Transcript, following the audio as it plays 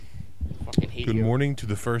Good morning to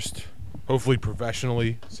the first, hopefully professional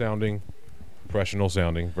sounding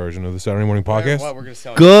version of the Saturday Morning Podcast. What, we're gonna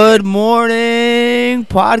sound Good morning,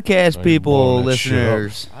 podcast people,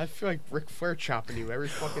 listeners. I feel like Ric Flair chopping you every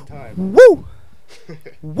fucking time. Woo!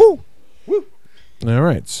 Woo! Woo! All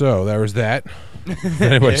right, so there was that.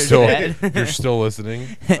 Anyway, if you're still listening,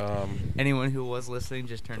 Anyone who was listening,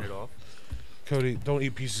 just turn it off. Cody, don't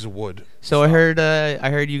eat pieces of wood. So I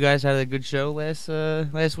heard you guys had a good show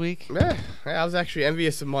last week. Yeah, I was actually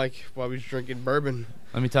envious of Mike while he was drinking bourbon.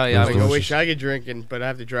 Let me tell you, It I was I was, wish I could drink, but I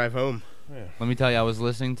have to drive home. let me tell you, I was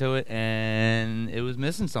listening to it and it was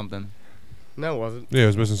missing something. No, it wasn't. Yeah, I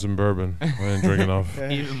was missing some bourbon. I didn't drink enough.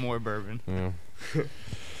 Even more bourbon. Yeah.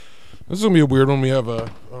 This is gonna be a weird one. We have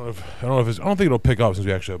I don't think it'll pick up since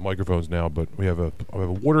we actually have microphones now. But I have a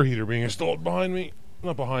water heater being installed behind me,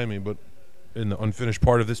 not behind me, but in the unfinished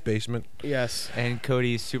part of this basement. Yes. And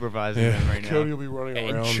Cody's supervising them right Cody now. will be running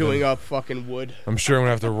And around chewing up fucking wood. I'm sure I'm gonna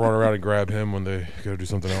have to run around and grab him when they go do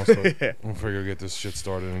something else. But we'll figure get this shit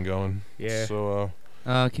started and going. Yeah. So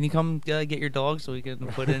Can you come get your dog so we can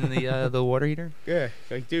put in the water heater? Yeah.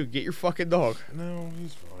 Like, dude, get your fucking dog. no,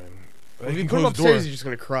 he's fine. If He you can put him close the door. upstairs, he's just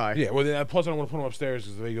gonna cry. Yeah. Well, plus I don't want to put him upstairs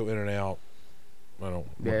because they go in and out. I don't.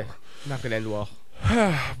 Yeah. Not gonna end well.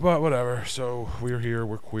 But whatever. So we're here.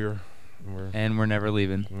 We're queer. And we're never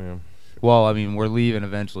leaving. Yeah. Well, I mean, we're leaving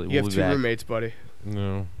eventually. You We'll have be two back. roommates, buddy.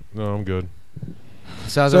 No, I'm good.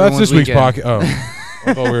 So that's this week's podcast. Oh,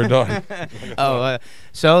 I thought we were done.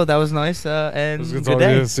 So that was nice. And Let's get good started.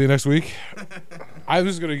 day. See you next week. I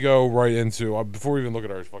was gonna go right into before we even look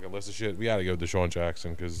at our fucking list of shit. We gotta go Deshaun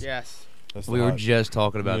Jackson because Yes. that's the We were hot- just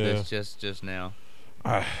talking about Yeah. this just now.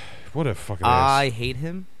 what a fucking. I ass. hate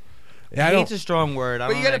him. Yeah, I Hate's don't. a strong word. I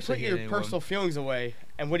But don't you gotta actually put hate your anyone. personal feelings away.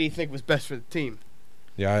 And what do you think was best for the team?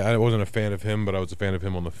 Yeah, I wasn't a fan of him, but I was a fan of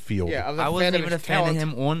him on the field. Yeah, I was I a wasn't fan even of a his fan of talent.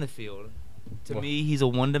 him on the field. To Well- me, he's a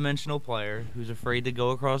one-dimensional player who's afraid to go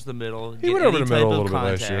across the middle. He get went over any the middle type a of little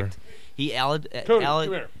bit last year. contact. He Cody,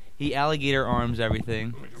 come here. he alligator arms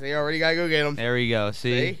everything. So you already gotta go get him. There we go.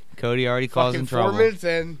 See? See? Cody already causing Fucking 4 trouble. minutes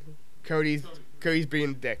in, Cody's being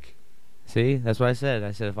a dick. See? That's what I said.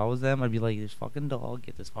 I said if I was them, I'd be like, this fucking dog,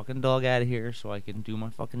 get this fucking dog out of here so I can do my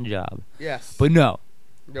fucking job. Yes. But no.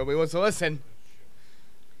 Nobody wants to listen.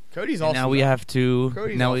 Cody's And awesome. now we have to.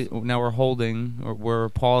 Cody's Now we're holding. Or we're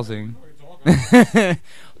pausing. We're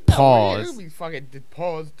Pause. be fucking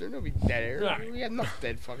pause. There's no be dead air. We have enough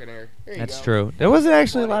dead fucking air. There you That's go. true. There wasn't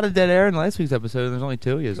actually a lot of dead air in last week's episode. There's only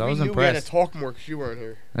 2 years. I was we knew we had to impressed. talk more because you weren't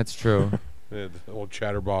here. That's true. Yeah, the old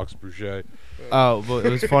chatterbox Boucher. Oh, but it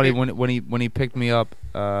was funny when he picked me up.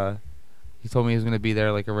 He told me he was gonna be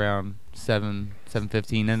there like around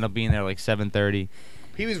 7:15. Ended up being there like 7:30.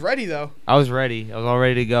 He was ready though. I was ready. I was all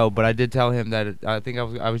ready to go. But I did tell him that I think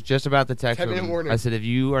I was just about to text 10-minute him. warning. I said if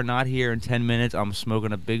you are not here in 10 minutes, I'm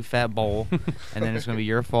smoking a big fat bowl, and then it's gonna be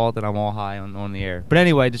your fault that I'm all high on the air. But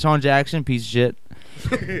anyway, Deshaun Jackson, piece of shit.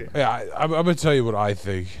 Yeah, I'm gonna tell you what I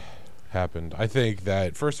think happened. I think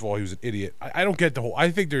that first of all he was an idiot. I don't get the whole.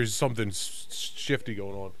 I think there's something shifty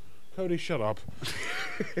going on. Cody, shut up.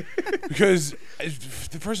 Because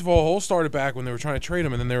first of all, the whole started back when they were trying to trade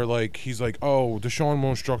him, and then they were like, he's like, oh, Deshaun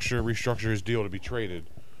won't restructure his deal to be traded.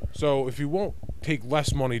 So if he won't take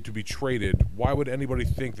less money to be traded, why would anybody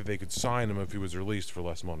think that they could sign him if he was released for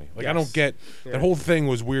less money? Like I don't Yes. get Yeah. that whole thing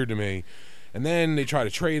was weird to me. And then they tried to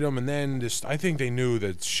trade him, and then I think they knew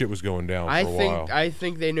that shit was going down for a while. I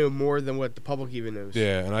think they know more than what the public even knows.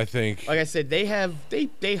 Yeah, and I think Like I said, they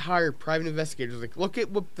hire private investigators. Like, look at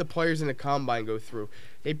what the players in the combine go through.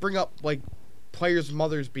 They bring up like players'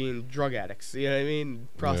 mothers being drug addicts. You know what I mean?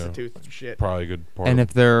 Prostitutes and shit. probably a good part. And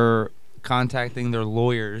if they're contacting their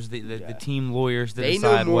lawyers, the Yeah. team lawyers to They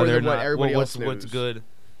know decide more whether or than what not everybody what's else knows. good.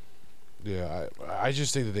 yeah, I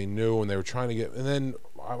just think that they knew, and they were trying to get. And then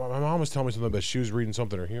my mom was telling me something about she was reading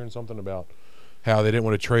something or hearing something about how they didn't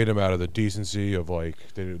want to trade him out of the decency of like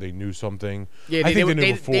they knew something. Yeah, I think they knew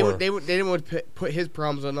they before. didn't want to put his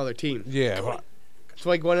problems on another team. Yeah, but It's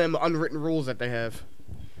like one of them unwritten rules that they have.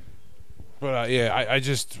 yeah, I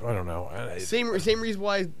don't know. Same reason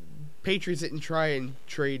why Patriots didn't try and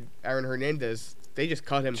trade Aaron Hernandez. They just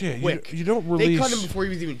cut him Yeah, quick. you don't They release. cut him before he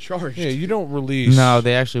was even charged. Yeah, you don't release. No,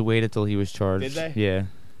 they actually waited till he was charged. Did they? Yeah.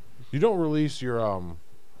 You don't release your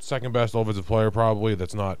second best offensive player probably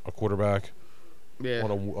that's not a quarterback Yeah.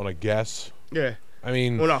 on a guess. Yeah. I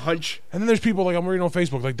mean, On a hunch. and then there's people like I'm reading on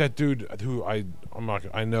Facebook like that dude who I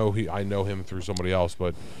know him through somebody else,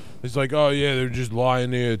 but it's like, oh yeah, they're just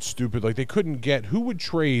lying there. It's stupid. Like they couldn't get who would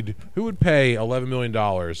pay $11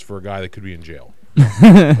 million for a guy that could be in jail.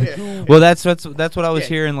 Yeah. Well, that's what I was Yeah.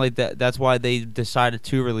 hearing. Like that's why they decided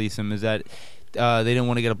to release him. Is that they didn't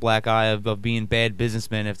want to get a black eye of being bad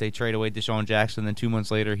businessmen if they trade away Deshaun Jackson. Then 2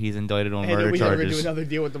 months later, he's indicted on And murder we never do charges. another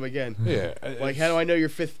deal with them again. Yeah, Like, how do I know your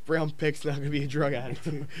 5th round pick's not going to be a drug addict?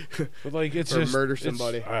 but like it's or just murder it's-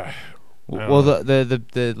 somebody. Well,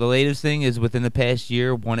 the latest thing is within the past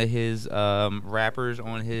year, one of his rappers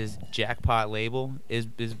on his Jackpot label is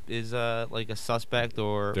like a suspect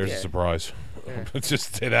or There's Yeah. a surprise. Yeah. Let's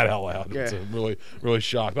just say that out loud. It's Yeah. really, really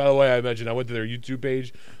shocked. By the way, I mentioned I went to their YouTube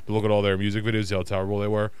page to look at all their music videos, see how terrible they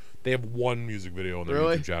were. They have one music video on their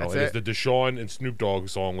Really? YouTube channel. That's It is the Deshaun and Snoop Dogg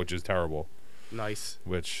song, which is terrible. Nice.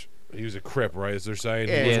 Which he was a Crip, right? As they're saying,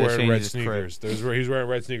 Yeah. he was Yeah, they're wearing saying red he's a Crip. sneakers. He's wearing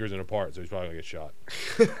red sneakers in a part, so he's probably gonna get shot.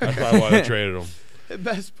 That's probably why they traded him. The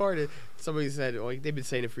best part is somebody said, like, they've been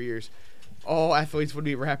saying it for years. All athletes want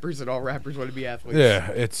to be rappers, and all rappers want to be athletes.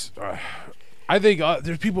 Yeah, it's. I think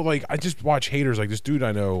there's people like I just watch haters like this dude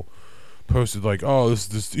I know posted like, oh,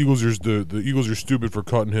 this Eagles are the Eagles are stupid for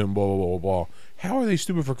cutting him, blah blah blah blah blah. How are they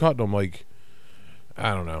stupid for cutting him? Like,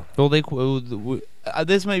 I don't know. Well,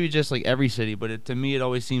 this may be just like every city, but to me, it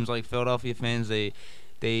always seems like Philadelphia fans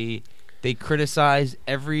they criticize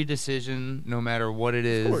every decision, no matter what it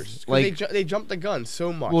is. Of course. 'Cause Like, they jumped the gun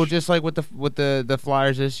so much. well, just like with the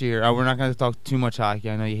Flyers this year. We're not going to talk too much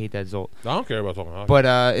hockey. I know you hate that, Zolt. I don't care about talking hockey.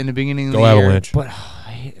 But in the beginning of Go the Avalanche. year, but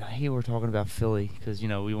I hate we're talking about Philly because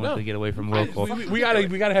we wanted to get away from local. we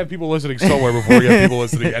gotta have people listening somewhere before we have people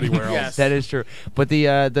listening anywhere else. Yes. That is true. But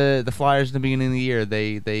the Flyers in the beginning of the year,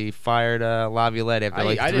 they fired Laviolette after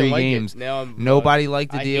like I 3 didn't like games. It. Now I'm, Nobody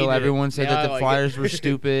liked the I deal. hated it. Everyone said Now that I the like Flyers it. were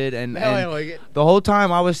stupid, and now I like it. the whole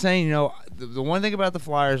time I was saying, the one thing about the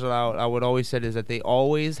Flyers that I would always say is that they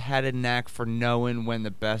always had a knack for knowing when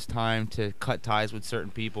the best time to cut ties with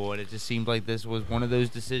certain people, and it just seemed like this was one of those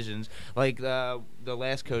decisions. Like the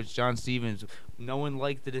last coach, John Stevens, no one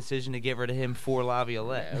liked the decision to get rid of him for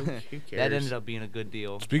Laviolette. Yeah, who cares? That ended up being a good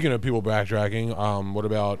deal. Speaking of people backtracking, what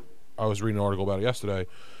about? I was reading an article about it yesterday.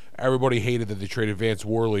 Everybody hated that they traded Vance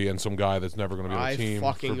Worley and some guy that's never going to be on the I team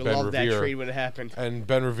fucking for Ben loved that Revere. trade when it happened. And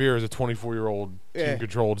Ben Revere is a 24-year-old Yeah.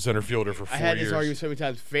 team-controlled center fielder for 4 I had years. this argument so many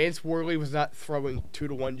times. Vance Worley was not throwing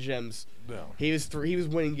 2-to-1 gems. No. He was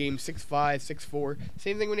winning games 6-5, 6-4.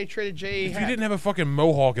 Same thing when they traded J.A. If Happ. you didn't have a fucking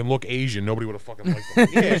mohawk and look Asian, nobody would have fucking liked him.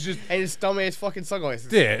 Yeah, It's just, and his dumbass fucking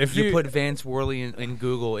sunglasses. yeah, if You put Vance Worley in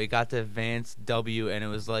Google, it got to Vance W, and it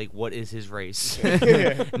was like, what is his race?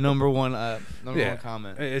 number one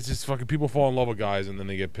comment. It's just fucking people fall in love with guys and then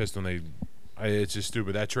they get pissed when they. It's just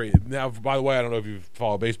stupid. That trade. Now, by the way, I don't know if you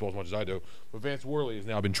follow baseball as much as I do, but Vance Worley has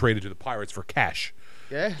now been traded to the Pirates for cash.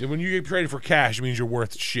 Yeah. And when you get traded for cash, it means you're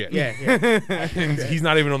worth shit. Yeah. And he's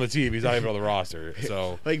not even on the team. He's not even on the roster.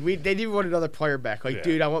 So. Like they didn't want another player back. Like, Yeah.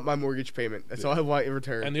 dude, I want my mortgage payment. That's all I want in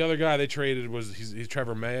return. And the other guy they traded was he's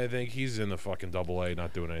Trevor May. I think he's in the fucking Double-A,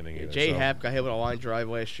 not doing anything either. J. so. Happ got hit with a line drive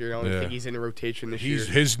last year. I don't Yeah. think he's in the rotation this His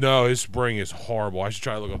year. spring is horrible. I should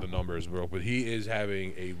try to look up the numbers, bro. But he is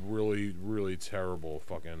having a really, really terrible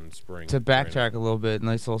fucking spring. To backtrack a little bit,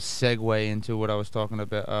 nice little segue into what I was talking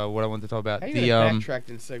about. What I wanted to talk about. How you The gonna backtrack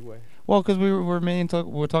and segue? well, because we're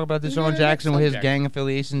talking about Deshaun Yeah, Jackson with his subject. gang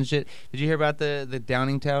affiliations and shit. Did you hear about the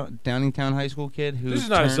Downingtown High School kid who? This is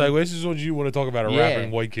not a segue. This is what you want to talk about, a rapping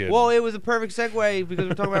white kid. Well, it was a perfect segue because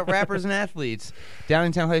we're talking about rappers and athletes.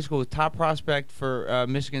 Downingtown High School, top prospect for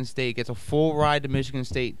Michigan State, gets a full ride to Michigan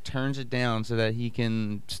State, turns it down so that he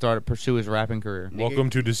can pursue his rapping career. Welcome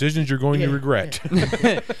to decisions you're going to Yeah. regret.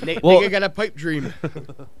 Well- Nigga got a pipe dream.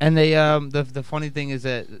 And they the funny thing is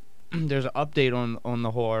that there's an update on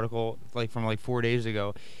the whole article from 4 days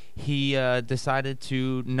ago. He decided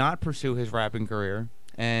to not pursue his rapping career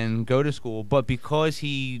and go to school, but because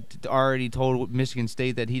he already told Michigan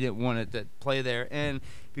State that he didn't want to play there, and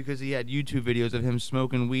because he had YouTube videos of him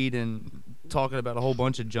smoking weed and talking about a whole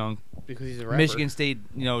bunch of junk, Because he's a rapper. Michigan State,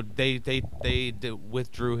 they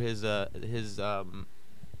withdrew his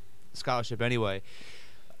scholarship anyway.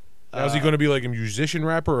 Now, is he going to be like a musician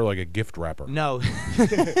rapper or like a gift rapper? No,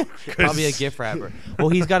 probably a gift rapper. Well,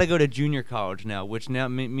 he's got to go to junior college now, which now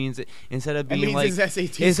means that instead of That being means like his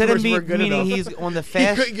SAT instead of scores weren't good meaning enough. he's on the He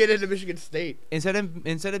fast couldn't get into Michigan State. instead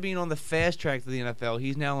of being on the fast track to the NFL,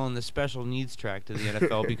 he's now on the special needs track to the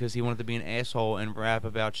NFL because he wanted to be an asshole and rap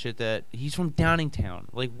about shit that he's from Downingtown.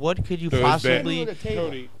 Like, what could you So it's bad. possibly?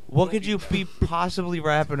 Cody, What could you be possibly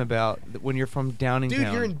rapping about when you're from Downingtown?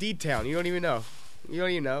 Dude, you're in D-Town. You don't even know. You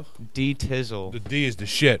don't even know. D Tizzle. the D is the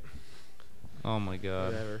shit. Oh my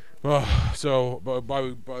god. Whatever. So, by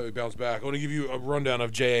we bounce back, I want to give you a rundown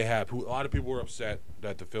of J.A. Happ, who a lot of people were upset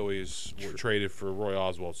that the Phillies were traded for Roy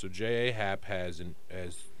Oswalt. So J.A. Happ has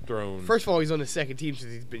thrown. First of all, he's on the second team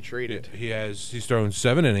since he's been traded. He's thrown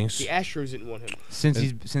 7 innings. The Astros didn't want him.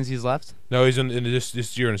 Since he's left? No, he's in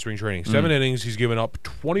this year in spring training. 7 innings. He's given up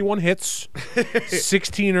 21 hits,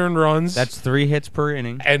 16 earned runs. That's 3 hits per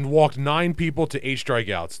inning. And walked 9 people to 8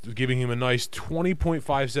 strikeouts, giving him a nice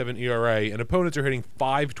 20.57 ERA. And opponents are hitting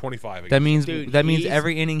 5.25. That means Dude, means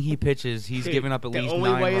every inning he pitches, he's giving up at least 9 runs. The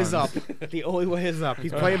only way is up. The only way is up.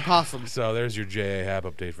 He's playing possum. So there's your J.A. Happ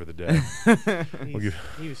update for the day.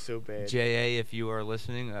 He was so bad. J.A., if you are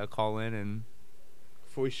listening, call in and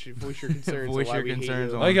voice your concerns. Voice on why your we hate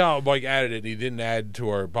concerns you. on- I like how Mike added it. And he didn't add to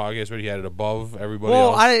our podcast, but he added above everybody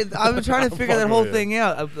well, else. I was trying to figure that Fuck whole with thing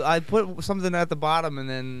out. I put something at the bottom, and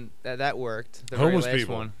then that worked. The Homeless very last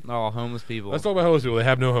people. one. Oh, homeless people. Let's talk about homeless people. They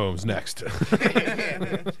have no homes. Next.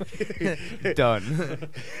 Done.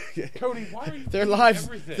 Cody, why are you Their doing lives,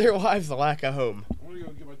 everything? their lives lack a home. I want to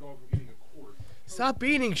go get my dog from getting a cord. Stop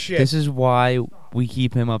eating shit. This is why we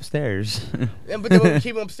keep him upstairs. But then when we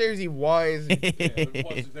keep him upstairs, he whines. Yeah, but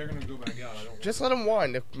plus, if they're gonna go back out, I don't. Just let him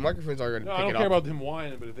whine. The microphones aren't No, gonna I pick don't it care up. about him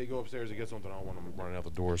whining, but if they go upstairs and get something, I don't want them running out the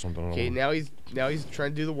door or something. I don't Okay, know. now he's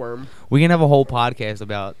trying to do the worm. We can have a whole podcast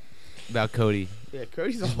about Cody, Yeah,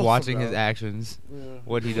 Cody's just awesome, watching bro. his actions,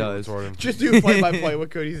 what he does. Just do play-by-play what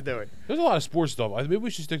Cody's doing. There's a lot of sports stuff. Maybe we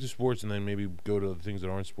should stick to sports and then maybe go to the things that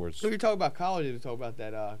aren't sports. So you're talking about college. We talk about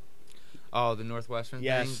that. Oh, the Northwestern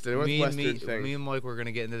Yes, thing? the Northwestern thing. Me and Mike were going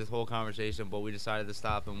to get into this whole conversation, but we decided to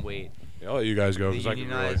stop and wait. Yeah, I'll let you guys go The because I can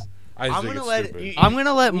really. unionized- I just I'm think gonna it's let stupid. I'm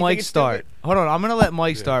gonna let You think Mike it's start. stupid? Hold on, I'm gonna let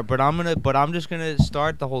Mike Yeah. start, but I'm just gonna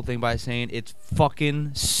start the whole thing by saying it's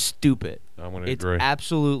fucking stupid. I'm gonna It's agree.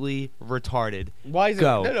 absolutely retarded. Why is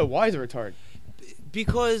Go. it? No. Why is it retarded?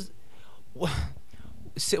 Because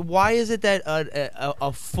why is it that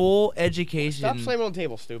a full education? Stop slamming on the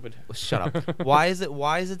table, stupid. Shut up. Why is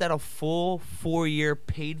it that a full 4-year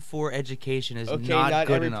paid for education is Okay, not not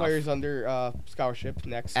good every enough? player's under scholarship.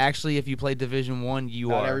 Next. Actually, if you play Division 1, you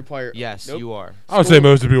Not are. every player- Yes, Nope. you are. I would say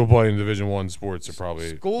most of the people playing Division I sports are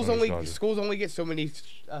probably Schools under only scholarship. get so many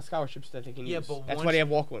scholarships that they can Yeah, use. but That's once- why they have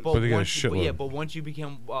walk-ons. But they get a once, shitload. yeah, but once you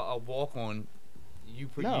become a walk-on, you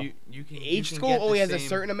No. you can Each you can school get the only has a same-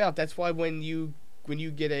 certain amount. That's why when you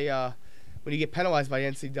get penalized by the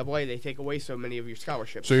NCAA, they take away so many of your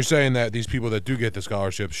scholarships. So you're saying that these people that do get the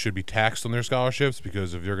scholarships should be taxed on their scholarships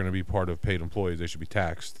because if you're going to be part of paid employees, they should be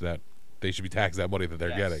taxed that money that they're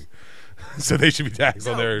Yes. getting. So they should be taxed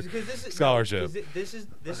on their because this is, scholarship. this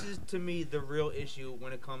is to me the real issue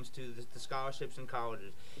when it comes to the scholarships in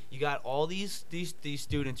colleges. You got all these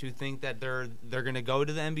students who think that they're going to go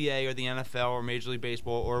to the NBA or the NFL or Major League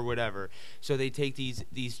Baseball or whatever. So they take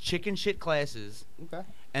these chicken shit classes, Okay.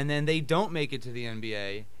 and then they don't make it to the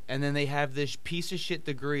NBA, and then they have this piece of shit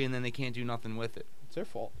degree, and then they can't do nothing with it. It's their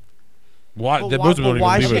fault. Why? But That why- most of them but don't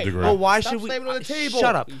why even leave with a should- degree. but why Stop should we? slamming on the table,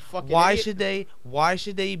 Shut up. you fucking Why idiot.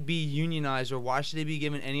 should they be unionized or why should they be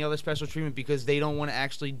given any other special treatment because they don't want to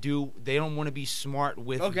actually they don't want to be smart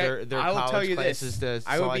with Okay, their I will college tell you classes. this. To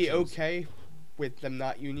I would be selections. okay with them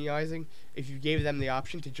not unionizing if you gave them the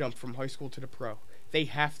option to jump from high school to the pro. They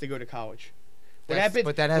have to go to college. What happens?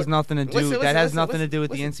 But that has what- nothing to do. listen, that has listen, nothing to listen, do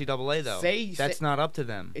with listen. the NCAA though. That's not up to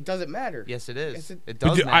them. It doesn't matter. Yes, it is. Yes, it But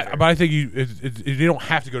does matter. but I think they don't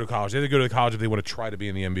have to go to college. They have to go to college if they want to try to be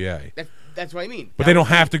in the NBA. That's what I mean. But they don't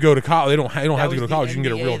have to go to college. They don't have to That go to was the college. You can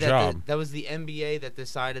get a NBA real that job. that was the NBA that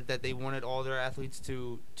decided that they wanted all their athletes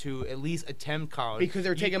to at least attempt college Because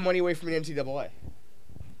they're taking money away from the NCAA.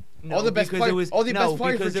 No, all the best because it players, was- all the no, best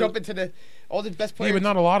players were because it- jumping to the. All the best Yeah, players. but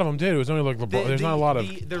not a lot of them did. It was only like LeBron. There's not a lot of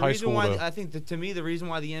the high reason school. why to- I think to me the reason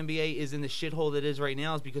why the NBA is in the shithole that it is right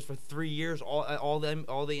now is because for 3 years all the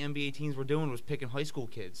NBA teams were doing was picking high school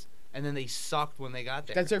kids, and then they sucked when they got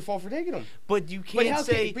there. That's their fault for taking them. but you But can't how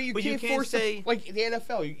say. can, but you can't force them, like the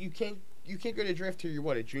NFL. You can't. You can't go to draft till you're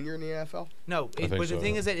what, a junior in the NFL? no. think But so. the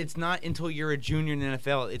thing is that it's not until you're a junior in the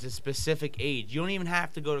NFL. It's a specific age. You don't even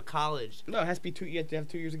have to go to college. No, it has to be 2. You have to have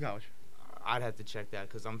 2 years of college. I'd have to check that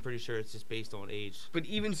because I'm pretty sure it's just based on age. But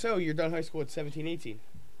even so, you're done high school at 17, 18.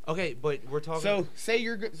 Okay, but we're talking. So say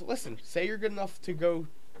you're good. Listen, say you're good enough to go,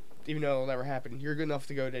 even though it'll never happen. You're good enough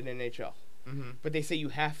to go to an NHL. Mhm. But they say you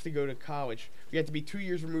have to go to college. You have to be 2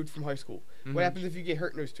 years removed from high school. Mhm. What happens if you get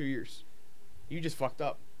hurt in those 2 years? You just fucked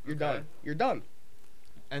up. You're Okay. done. You're done.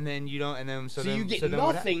 And then you don't. And then So, then you get so then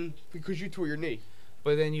what nothing because you tore your knee.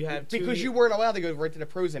 But then you have because you weren't allowed to go right to the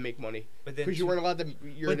pros and make money. But then Because you weren't allowed to.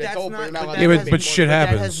 You're an that's adult, not- but you're not but allowed that to Yeah, has- make but money. shit That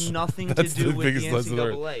happens. has nothing to That's do the with biggest the lesson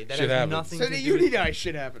there. NCAA. That Shit has happens. nothing So to then do you with need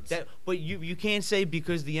shit happens. but you can't say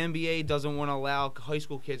because the NBA doesn't want to allow high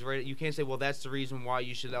school kids, right? You can't say, well, that's the reason why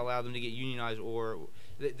you should allow them to get unionized. Or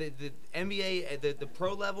the NBA, the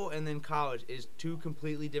pro level, and then college is two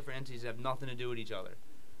completely different entities that have nothing to do with each other.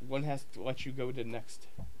 One has to let you go to the next.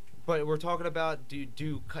 But we're talking about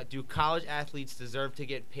do college athletes deserve to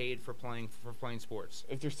get paid for playing sports?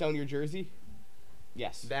 If they're selling your jersey,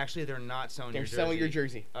 yes. Actually, they're not selling. They're your jersey. selling your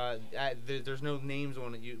jersey. There's no names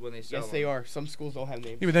on it when they sell. Yes, them. they are. Some schools don't have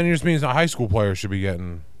names. Yeah, but then it just means that high school players should be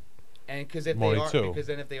getting. And because if Money they are, too. because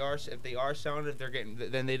then if they are selling it, they're getting.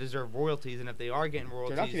 Then they deserve royalties, and if they are getting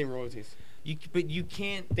royalties, They're not getting royalties. But you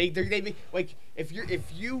can't. They make like if your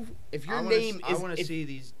name I is. want to if- see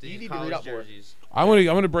these you need to college read up more. jerseys. I'm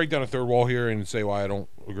gonna break down a third wall here and say why I don't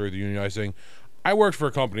agree with the unionized thing. I worked for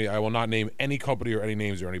a company. I will not name any company or any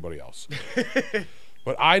names or anybody else.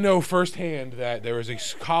 But I know firsthand that there was a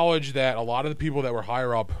college that a lot of the people that were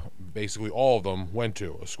higher up, basically all of them, went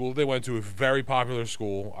to. A school that they went to, a very popular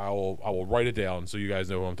school. I will write it down so you guys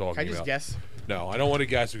know who I'm talking Can I just about. guess? No, I don't want to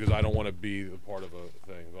guess because I don't want to be a part of a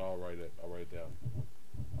thing. But I'll write it down.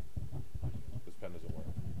 This pen doesn't work.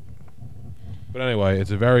 But anyway, it's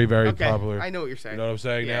a very, very Okay, popular. I know what you're saying. You know what I'm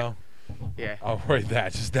saying Yeah. now? Yeah. I'll write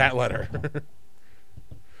that, just that letter.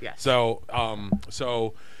 Yes. So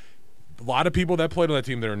a lot of people that played on that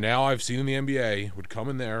team that are now I've seen in the NBA would come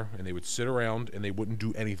in there and they would sit around and they wouldn't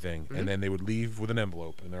do anything, and then they would leave with an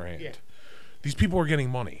envelope in their hand. Yeah. These people are getting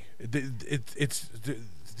money.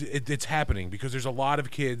 It's happening because there's a lot of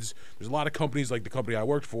kids. There's a lot of companies like the company I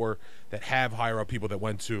worked for that have higher up people that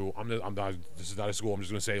went to. This is not a school. I'm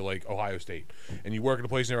just going to say like Ohio State, and you work at a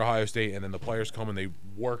place near Ohio State, and then the players come and they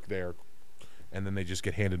work there, and then they just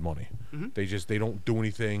get handed money. They don't do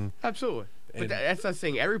anything. Absolutely. But And- that's not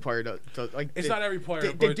saying every player does. Like It's not every player.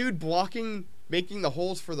 The but dude blocking, making the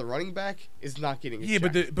holes for the running back is not getting. yeah,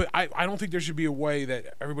 but I don't think there should be a way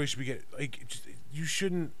that everybody should be getting like you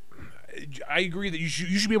shouldn't. I agree that you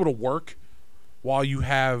should be able to work while you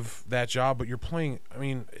have that job, but you're playing. I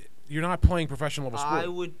mean, you're not playing professional level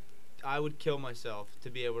sport. I would kill myself to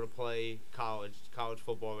be able to play college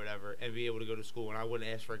football or whatever, and be able to go to school, and I wouldn't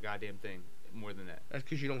ask for a goddamn thing more than that. That's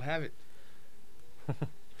because you don't have it.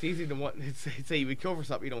 It's easy to want. Say you would kill for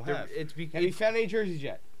something you don't have. Have you found any jerseys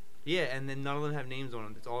yet? Yeah, and then none of them have names on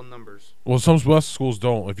them. It's all numbers. Well, some schools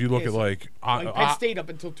don't. If you look Yeah, at so- like Penn State up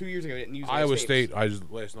until 2 years ago didn't use Iowa those names.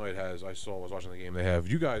 State, last night I was watching the game. They have.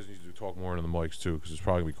 You guys need to talk more into the mics too, because it's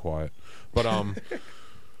probably gonna be quiet. But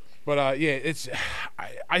yeah, it's.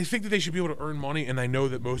 I think that they should be able to earn money, and I know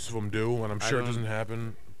that most of them do, and I'm sure it doesn't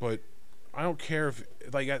happen. But I don't care if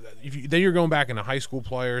then you're going back into high school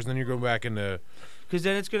players, and then you're going back into. Because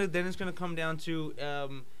then it's gonna come down to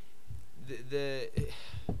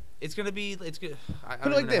it's gonna be I Put it don't like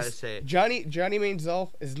know how to this: say it. Johnny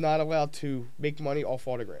Manziel is not allowed to make money off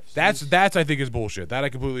autographs. That's I think is bullshit. That I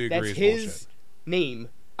completely agree That's is his bullshit. name.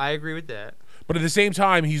 I agree with that. But at the same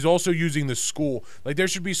time, he's also using the school. Like there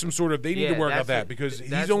should be some sort of. They need Yeah, to work out that's that what- because that's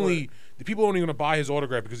he's only the people are only going to buy his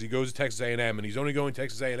autograph because he goes to Texas A&M, and he's only going to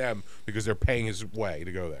Texas A&M because they're paying his way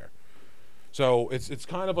to go there. So it's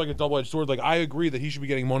kind of like a double-edged sword. Like I agree that he should be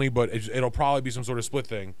getting money, but it'll probably be some sort of split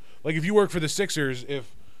thing. Like if you work for the Sixers,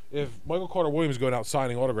 if Michael Carter Williams is going out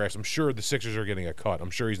signing autographs, I'm sure the Sixers are getting a cut.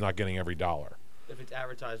 I'm sure he's not getting every dollar. If it's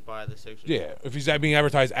advertised by the Sixers. Yeah, if he's being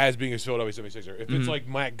advertised as being a Philadelphia 76er. If it's like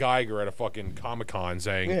Matt Geiger at a fucking Comic-Con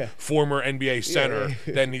saying former NBA center,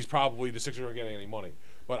 then he's probably the Sixers aren't getting any money.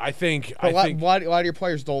 But I think But a lot of your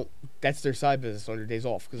players don't. That's their side business on their days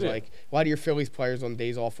off. Because like a lot of your Phillies players on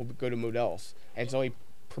days off will go to Modell's, and it's only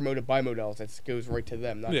promoted by Modell's. That goes right to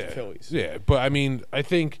them, not the Phillies. Yeah, but I mean, I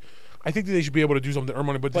think that they should be able to do something to earn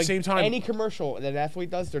money. But at the Like same time, any commercial that an athlete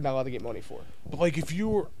does, they're not allowed to get money for. but like if you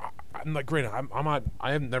were, I'm like, granted, I'm not.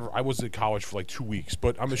 I was at college for like 2 weeks,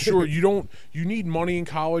 but I'm sure you need money in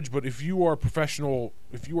college. But if you are a professional,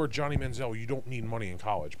 if you are Johnny Manziel, you don't need money in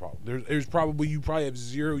college. Probably you probably have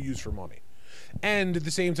zero use for money. And at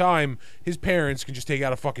the same time, his parents can just take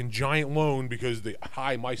out a fucking giant loan because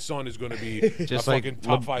my son is going to be Just a like fucking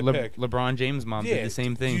top 5 pick. LeBron James' mom Yeah, did the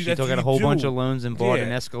same thing. She that's took out a what whole you bunch do. of loans and bought Yeah.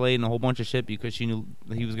 an Escalade and a whole bunch of shit because she knew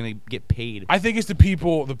he was going to get paid. I think it's the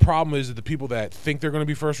people. The problem is that the people that think they're going to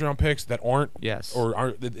be first round picks that aren't. Yes. Or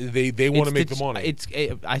aren't they want to make the money?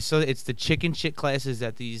 It's the chicken shit classes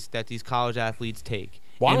that these college athletes take.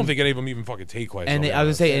 Well, I don't And- think any of them even fucking take classes. And I'll I be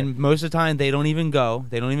would say, honest. and most of the time they don't even go.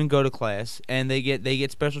 They don't even go to class, and they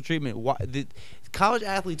get special treatment. The college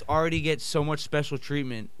athletes already get so much special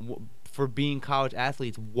treatment for being college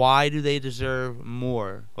athletes. Why do they deserve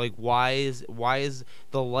more? Like, why is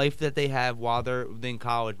the life that they have while they're in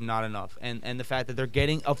college not enough? And the fact that they're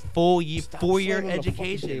getting a full year, Stop 4-year slamming the fucking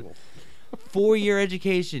education. table. 4-year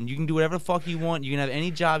education. You can do whatever the fuck you want. You can have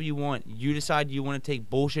any job you want. You decide you want to take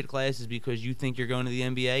bullshit classes because you think you're going to the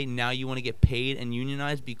NBA. Now you want to get paid and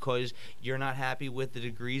unionized because you're not happy with the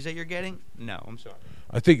degrees that you're getting? No, I'm sorry.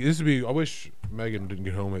 I think this would be. I wish Megan didn't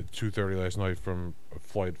get home at 2:30 last night from a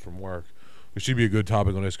flight from work. But she'd be a good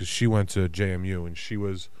topic on this because she went to JMU and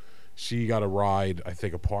she got a ride. I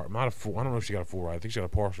think not a full. I don't know if she got a full ride. I think she got a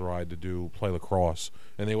partial ride to play lacrosse,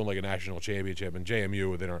 and they won like a national championship. And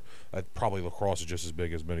JMU, they don't. Probably lacrosse is just as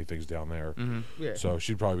big as many things down there. Yeah. So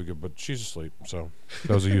she'd probably be good, but she's asleep. So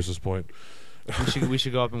that was a useless point. We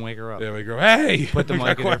should go up and wake her up. Yeah, we go. Hey, Put the we got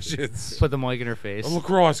mic in her- questions. Put the mic in her face.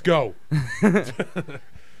 Lacrosse, go.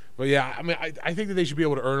 But yeah, I mean, I think that they should be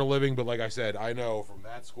able to earn a living. But like I said, I know from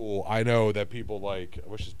that school, I know that people like. I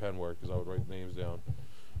wish this pen worked because I would write names down.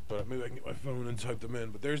 But maybe I can get my phone and type them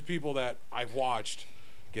in. But there's people that I've watched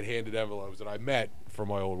get handed envelopes that I met from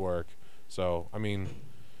my old work. So I mean,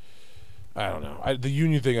 I don't know. The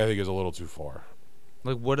union thing I think is a little too far.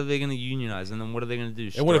 Like, what are they going to unionize? And then what are they going to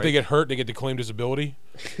do? And what if they Strike? get hurt? They get to claim disability.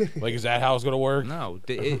 Like, is that how it's going to work? No,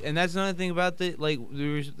 and that's another thing about the like.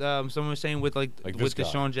 There was someone was saying with Like with this guy.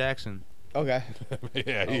 Deshaun Jackson. Okay.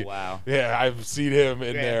 Yeah. Oh wow. Yeah, I've seen him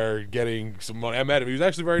in Yeah. there getting some money. I met him. He was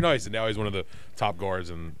actually very nice, and now he's one of the top guards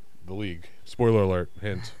in the league. Spoiler alert.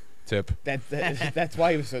 Hint. Tip. That's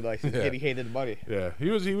why he was so nice. Yeah. He hated the money. Yeah, he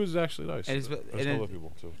was actually nice. And it's- There's and a it- couple of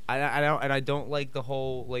people too. I don't like the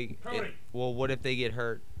whole like. Cody. Well, what if they get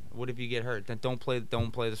hurt? What if you get hurt? Then don't play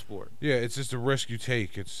the sport. Yeah, it's just a risk you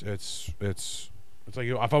take. It's like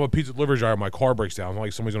if I'm a pizza delivery driver, my car breaks down. It's not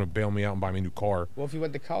like somebody's gonna bail me out and buy me a new car. Well, if you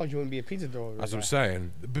went to college, you wouldn't be a pizza delivery. That's what I'm guy.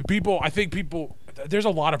 saying. But I think people, there's a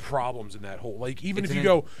lot of problems in that whole. Like, even It's if you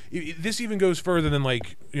an- go, this even goes further than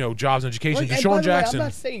like jobs and education. Like, and by Deshaun the way, Jackson, I'm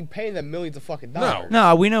not saying paying them millions of fucking dollars.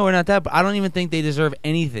 No, we know we're not that, but I don't even think they deserve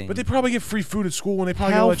anything. but they probably get free food at school, and they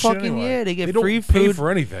probably get Hell all that shit fucking anyway. yeah, they get don't free pay food.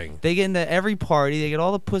 for anything. They get into every party. They get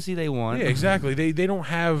all the pussy they want. Yeah, exactly. They don't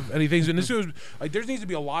have anything. And this goes like there needs to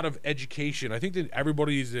be a lot of education. I think that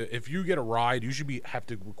everybody needs to, if you get a ride, you should have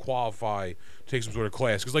to qualify to take some sort of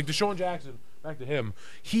class. Because like Deshaun Jackson, back to him,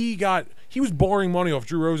 he was borrowing money off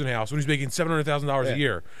Drew Rosenhaus when he's making $700,000 Yeah. a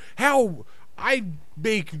year. How I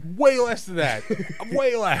make way less than that,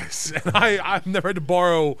 way less, and I've never had to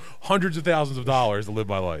borrow hundreds of thousands of dollars to live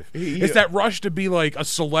my life. It's that rush to be like a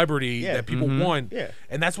celebrity Yeah. that people want, Yeah.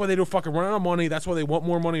 and that's why they don't fucking run out of money. That's why they want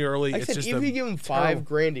more money early. Like I It's said, just even if you give them terrible.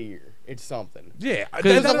 $5,000 a year, it's something. Yeah, I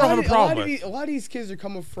Because don't have a problem with. A lot of these kids are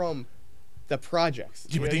coming from the projects.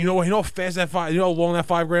 Yeah, but you know how fast that you know how long that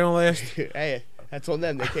 $5,000 will last. Hey, that's on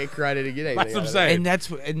them. They can't cry to get anything. That's what I'm out of saying.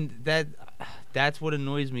 And that's what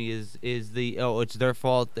annoys me is it's their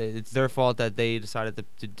fault. It's their fault that they decided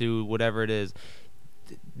to do whatever it is.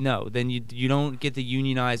 No, then you don't get to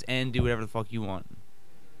unionize and do whatever the fuck you want.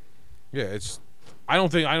 Yeah,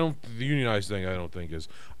 the unionized thing. I don't think is.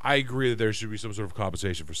 I agree that there should be some sort of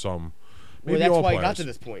compensation for some. Well, Maybe that's all why it players. got to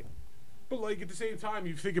this point. But like at the same time,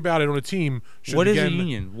 you think about it on a team. should What is a again-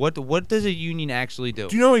 union? What does a union actually do?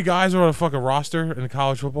 Do you know how many guys are on a fucking roster in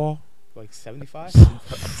college football? Like 75?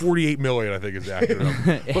 48 million, I think is the accurate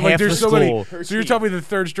number. But like, Half there's the so many. school. So you're telling me the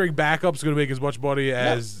third string backup's going to make as much money No,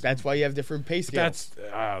 as that's why you have different pay scales.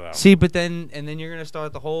 that's. I don't know. See, but then you're gonna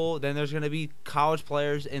start the whole. Then there's gonna be college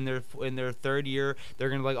players in their third year. They're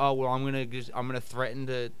gonna be like, oh well, I'm gonna threaten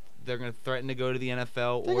to. They're gonna threaten to go to the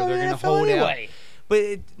NFL, They're or they're going gonna to the NFL hold anyway. out. But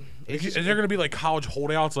it's Is just, there going to be like college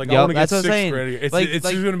holdouts? Like I Yup, want to get that's what I'm 6th saying. grade. It's Like- just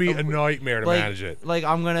like- going to be a nightmare to like, manage it. like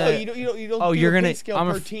I'm gonna. No, you don't Oh, do you're a pay gonna- scale I'm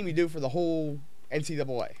per af- team. You do for the whole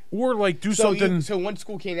NCAA. Or like do So, something. so one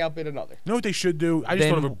school can't outbid another. You know what they should do? I just Then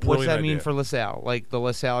thought of a what's brilliant that mean idea. for LaSalle? Like the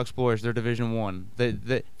LaSalle Explorers, they're Division One.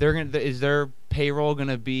 They're gonna. Is their payroll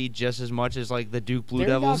gonna be just as much as like the Duke Blue They're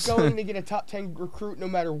Devils? not going to get a top 10 recruit no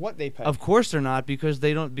matter what they pay. Of course they're not because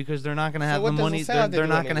they're not gonna So have what the does money. LaSalle They're, have to they're do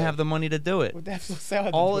not gonna anyway? have the money to do it. What the hell's LaSalle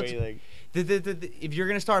All doing? it's- Like, If you're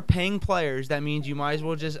gonna start paying players, that means you might as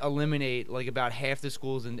well just eliminate like about half the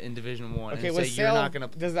schools in Division One okay, and say LaSalle you're not gonna.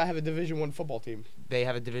 does not have a Division 1 football team. They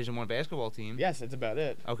have a Division One basketball team. Yes, that's about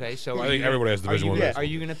it. Okay, so I are think you everybody has are Division you One. gonna- basketball. Are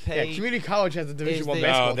you gonna Yeah, pay? community college has a Division 1 the-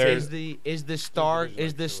 basketball they're- team. is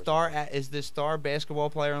the star basketball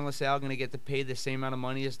player in LaSalle gonna get to pay the same amount of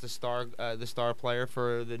money as the star player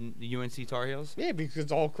for the UNC Tar Heels? Yeah, because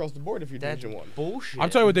it's all across the board if you're That's Division 1. bullshit. I'm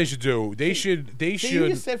telling you what they should do. They should. See, you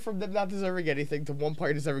just said for them not to deserving anything to one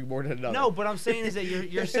player deserving more than another. No, but I'm saying is that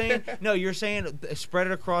you're saying no, you're saying spread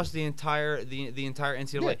it across the entire entire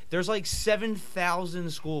NCAA. Yeah. There's like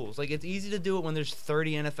 7,000 schools. Like it's easy to do it when there's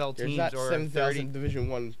 30 NFL There's teams not or 7,000 30. Division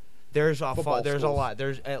One. There's a football there's a schools. lot.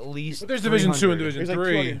 There's at least. But there's Division 2 and 300. Division There's like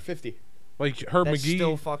 3. 250. Like Herb That's McGee.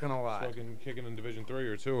 still fucking a lot. Fucking kicking in Division 3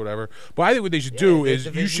 or 2 or whatever. But I think what they should do there's is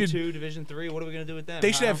you Division should 2, Division 3. What are we gonna do with them?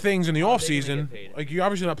 they should have things in the how are off they gonna season. get paid? Like you're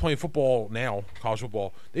obviously not playing football now, college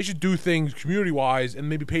football. They should do things community wise and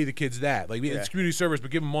maybe pay the kids that. Like it's community service, but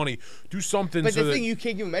give them money. Do something. But so the thing, that, you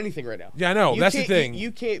can't give them anything right now. yeah, I know. You That's the can't-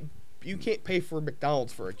 thing. You can't pay for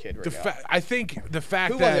McDonald's for a kid right now. I think the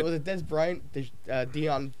fact Who that was it? Was it Des Bryant?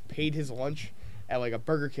 Dion paid his lunch at like a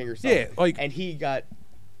Burger King or something. Yeah, like- and he got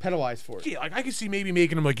penalized for it. yeah, like I could see maybe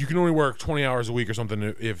making them like you can only work 20 hours a week or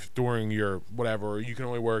something if during your whatever or you can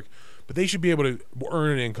only work, but they should be able to earn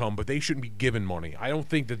an income, but they shouldn't be given money. I don't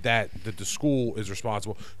think that the school is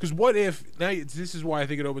responsible because what if now this is why I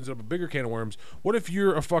think it opens up a bigger can of worms. What if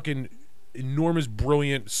you're a fucking enormous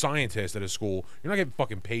brilliant scientist at a school, you're not getting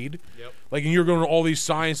fucking paid. Yep. Like and you're going to all these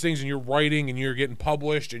science things and you're writing and you're getting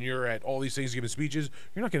published and you're at all these things giving speeches,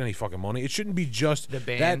 you're not getting any fucking money. It shouldn't be just The that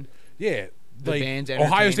band. yeah. The Like band's Ohio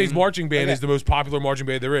State's entertaining. marching band Okay. is the most popular marching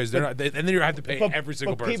band there is. They're not, and then you have to pay every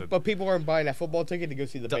single person. But people aren't buying that football ticket to go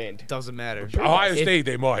see the band. Doesn't matter. Ohio If- State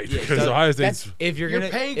they might Yeah, because does- Ohio State's That's If you're you're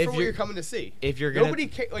gonna paying if for what you're coming to see. if you're gonna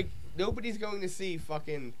Nobody's going to see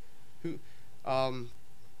fucking who,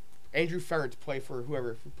 Andrew Ferentz play for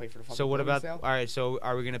whoever played for the fucking. So what about Bruins all now. right? So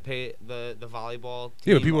are we gonna pay the volleyball?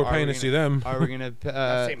 yeah, but team? people are paying to see them. Are we gonna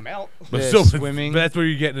Not same amount. But the still, swimming? but that's where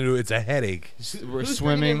you're getting into. It's a headache. we're Who's bringing in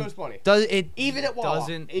swimming? the most money? Does it Even at Wawa.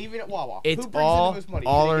 doesn't? Even at Wawa. It's Who brings all- in the most money?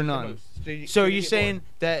 all Who or gets the none. most? So who you're get saying more?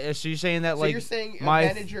 that? So you're saying that So like you're saying a my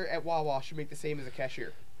manager at Wawa should make the same as a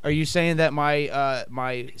cashier? Are you saying that my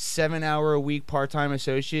my 7-hour-a-week part-time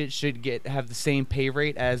associate should have the same pay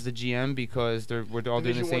rate as the GM because we're all doing the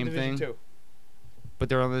Division same 1, Division thing? 2. But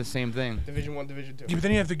they're on the same thing. Division 1, Division 2. Yeah, but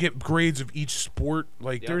then you have to get grades of each sport.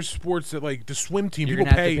 Like Yep. there's sports that like the swim team. You're people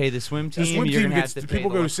gonna have pay. to pay the swim the team. swim You're team gonna gets have to people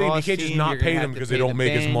pay go the to same. You lacrosse can't just team, not you're pay gonna them have to because they pay don't the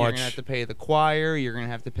make as band, much. You're gonna have to pay the choir. You're gonna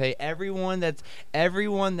have to pay everyone that's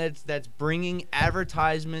bringing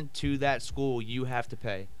advertisement to that school. You have to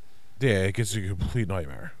pay. Yeah, it gets a complete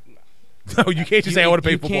nightmare. No, you can't just say I want to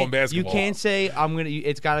pay football and basketball. You can't say I'm gonna.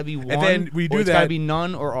 It's got to be one. then we do or it's got to that- be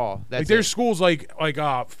none or all. That's Like there's it. schools like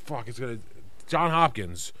fuck, it's gonna John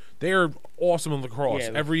Hopkins. They're awesome in lacrosse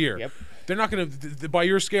Yeah, every year. yep. They're not gonna by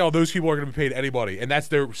your scale. Those people are gonna be paid anybody, and that's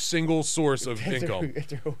their single source of income.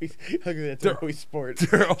 They're always, look at that, they're always sports.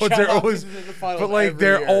 They're John always, Hopkins is in the finals but like every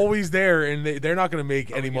they're year. always there, and they're not gonna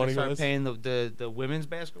make Are any we gonna money start on this. paying the women's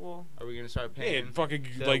basketball? Are we gonna start Yeah, paying fucking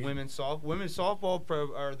the like women's softball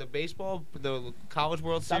or the baseball, the College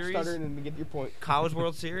World Stop Series? stuttering and get your point. College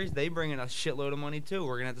World Series, they bring in a shitload of money too.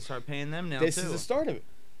 We're gonna have to start paying them now This too. is the start of it.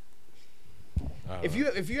 If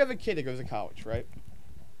you have a kid that goes to college, right,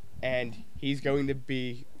 and he's going to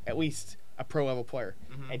be at least a pro level player,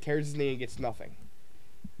 Mhm. and tears his knee and gets nothing,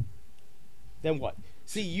 then what?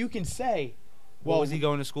 See, you can say, What well, was he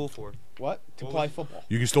going to school for? what to what play was- football?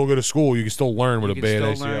 you can still go to school. You can still learn with You a can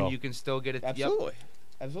bad still ACL. learn. You can still get it. Yep. Absolutely,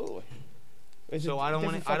 absolutely. It's So a I don't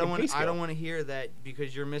different want fucking pay I don't scale. want to hear that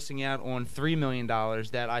because you're missing out on $3 million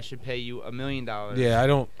that I should pay you $1 million. Yeah, I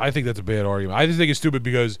don't. I think that's a bad argument. I just think it's stupid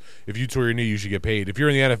because if you tear your knee, you should get paid. If you're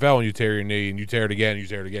in the NFL and you tear your knee and you tear it again,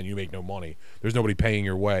 you make no money. There's nobody paying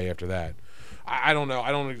your way after that. I don't know.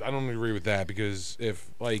 I don't agree with that because if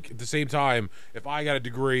like at the same time, if I got a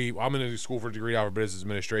degree, I'm in a school for a degree out of business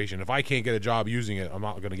administration. If I can't get a job using it, I'm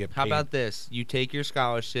not going to get paid. How about this? You take your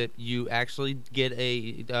scholarship, you actually get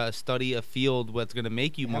a study a field what's going to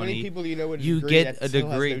make you How money. many people do you know with a You degree get that a still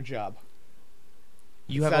degree. has no job?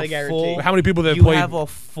 You It's have not a a guarantee. full How many people that you play? have a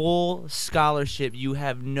full scholarship. You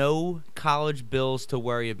have no college bills to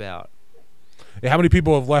worry about. How many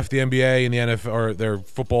people have left the NBA and the NFL or their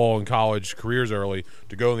football and college careers early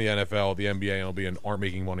to go in the NFL, the NBA, and aren't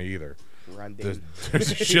making money either? There's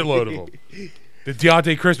a shitload of them. The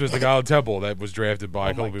Deontay Christmas, the guy on Temple that was drafted by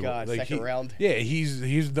a Oh couple my people. God, second round. Yeah,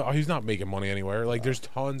 he's not making money anywhere. Like there's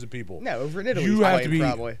tons of people. No, over in Italy, You he's have to playing be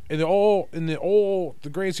probably. in the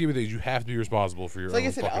grand scheme of things. You have to be responsible for your Like own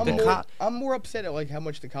I said, fucking I'm money. more upset at like how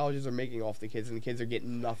much the colleges are making off the kids, and the kids are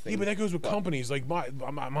getting nothing. Yeah, but that goes with Well, companies like not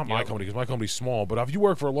my Yeah. company because my company's small. But if you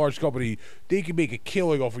work for a large company, they can make a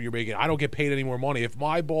killing off what you're making. I don't get paid any more money. If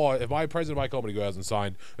my president of my company goes and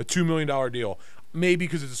signed a $2 million deal, maybe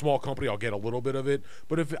because it's a small company, I'll get a little bit of it.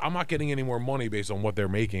 But if I'm not getting any more money based on what they're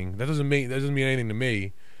making, that doesn't mean anything to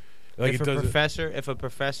me. Like if it doesn't. if a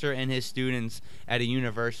professor and his students at a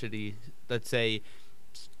university, let's say,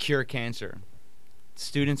 cure cancer,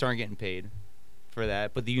 students aren't getting paid for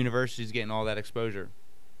that, but the university's getting all that exposure.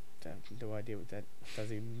 I have no idea what that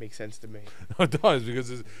doesn't even make sense to me. It does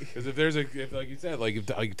because if there's if like you said if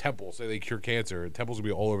like Temple say they cure cancer, Temple's gonna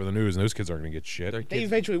be all over the news, and those kids aren't gonna get shit. They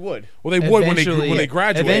eventually would. Well, they would when they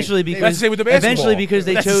graduate. Eventually, because that's the same with the basketball. eventually because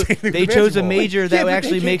they chose a major that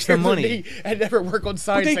actually makes them money. And never work on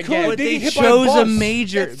science they again. could. They hit by a chose a bus.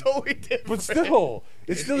 major. That's totally different. But still,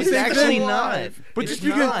 it's still the It's same actually thing. not. But It's just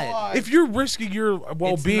because not. if you're risking your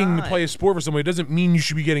well-being to not. play a sport for somebody, doesn't mean you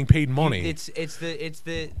should be getting paid money. It's an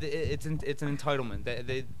entitlement.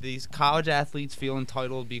 These college athletes feel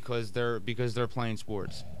entitled because they're playing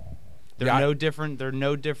sports. They're Yeah, no different. They're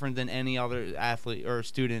no different than any other athlete or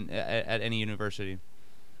student at any university.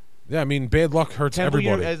 Yeah, I mean, bad luck hurts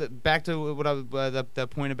everybody. Back to what the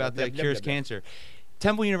point about the Yep, cures yep. cancer.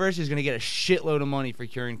 Temple University is going to get a shitload of money for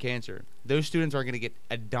curing cancer. Those students aren't going to get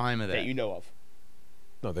a dime of that. That you know of.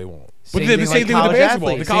 No, they won't. Same But thing the like same thing with the college basketball.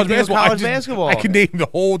 athletes. The college Same thing with basketball. college basketball. I can name the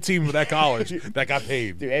whole team of that college that got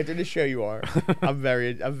paid. Dude, after the show you are. I'm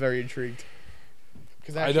very intrigued.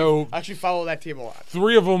 Because I know- I actually follow that team a lot.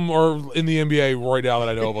 3 of them are in the NBA right now that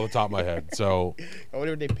I know of on the top of my head. So, I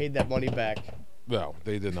wonder if they paid that money back. no,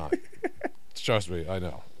 they did not. Trust me, I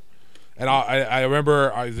know. And I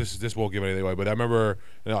remember this won't give anything away, but I remember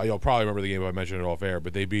you'll probably remember the game if I mentioned it off air.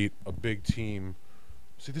 But they beat a big team.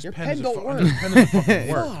 See, this Your pen, pen doesn't don't work. This pen doesn't fucking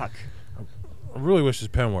work. Fuck. I really wish this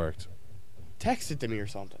pen worked. Text it to me or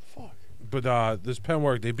something. Fuck. But this pen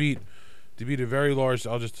worked. They beat a very large.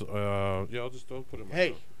 I'll just I'll put it in my Hey.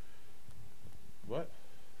 phone. What?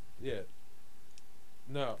 Yeah.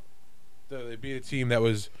 No. They beat a team that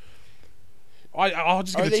was. I'll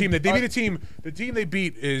just give the team that they beat a team. The team they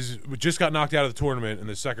beat just got knocked out of the tournament in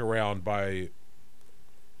the second round by.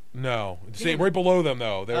 No, right below them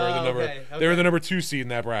though. They were the number. okay, They were okay. the number 2 seed in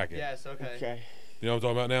that bracket. Yes. Okay. Okay. You know what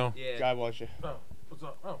I'm talking about now? Yeah. God bless you. Oh, what's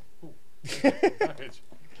up? Oh, cool. What did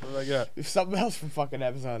I get? There's something else from fucking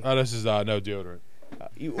Amazon. Oh, this is no deodorant.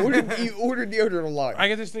 You ordered deodorant online. I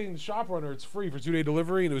get this thing, Shop Runner. It's free for 2-day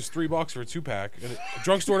delivery, and it was $3 for a 2-pack. And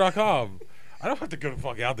drugstore.com. I don't have to go the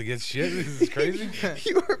fuck out to get shit. This is crazy.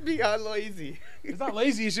 You are beyond lazy. It's not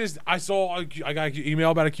lazy. It's just I got an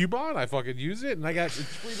email about a coupon. I fucking use it, and it's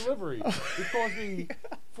free delivery. It cost me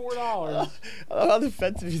 $4. I love how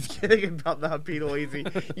defensive he's getting about not being lazy.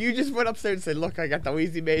 You just went upstairs and said, "Look, I got the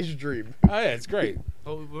lazy man's dream." Oh yeah, it's great.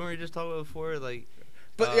 But when we were just talking about before, like.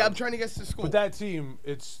 But yeah, I'm trying to get to school. But that team,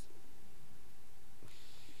 there's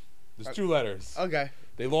 2 letters. Okay.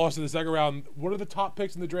 They lost in the second round. One of the top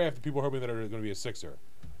picks in the draft, the people are hoping that are going to be a Sixer.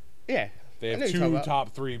 Yeah. They I have know you're talking 2 about. top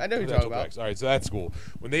 3 I know you're potential talking about. picks. All right, so that's cool.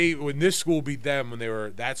 When this school beat them,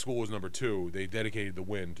 that school was number 2. They dedicated the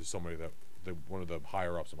win to somebody one of the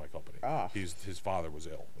higher ups in my company. Ah. His father was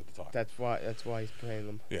ill at the time. That's why he's playing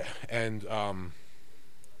them. Yeah, and I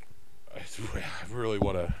really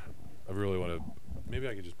want to. Maybe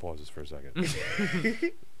I could just pause this for a second.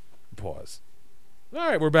 Pause. All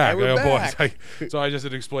right, we're back. And we're Pause. back. So I just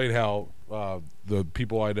had to explain how the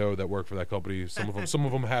people I know that work for that company, some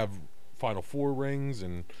of them have Final Four rings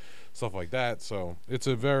and stuff like that. So it's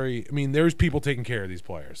there's people taking care of these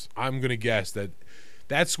players. I'm gonna guess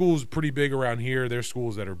that school's pretty big around here. There's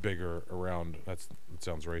schools that are bigger around. That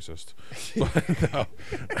sounds racist, but no.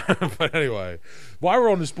 But anyway, while we're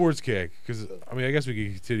on the sports kick, because I guess we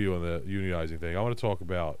can continue on the unionizing thing. I want to talk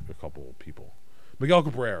about a couple people. Miguel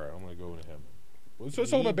Cabrera. I'm gonna go into him. Let's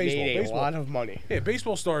talk about baseball. Made a lot of money. Yeah,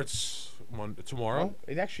 baseball starts tomorrow. Well,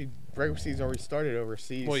 it actually regular season already started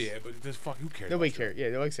overseas. Well, yeah, but who cares? Nobody cares. Yeah,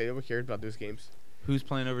 nobody cares about those games. Who's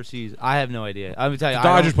playing overseas? I have no idea. I'm gonna tell you. The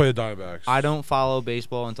Dodgers play the Diamondbacks. I don't follow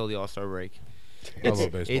baseball until the All-Star break. I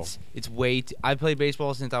love baseball. It's way. I played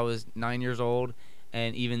baseball since I was 9 years old,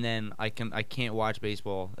 and even then, I can't watch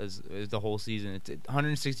baseball as the whole season. It's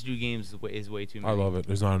 162 games is way too many. I love it.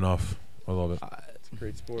 There's not enough. I love it. It's a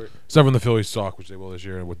great sport. Except when the Phillies suck, which they will this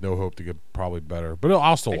year, and with no hope to get probably better. But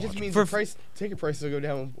I'll still It watch just it. means For- the ticket prices will go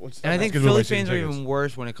down. And I think That's 'cause we Philly might see fans are tickets. even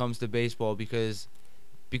worse when it comes to baseball because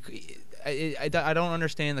I don't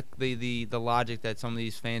understand the logic that some of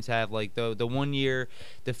these fans have. Like the 1 year,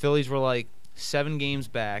 the Phillies were like 7 games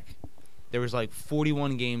back. There was like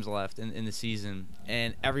 41 games left in the season,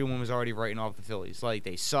 and everyone was already writing off the Phillies. Like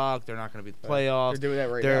they suck. They're not going to be the playoffs. They're doing that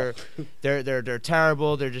right now. They're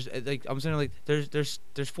terrible. They're just like I'm saying. Like there's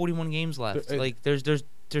 41 games left. Like there's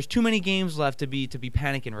too many games left to be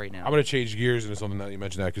panicking right now. I'm going to change gears into something that you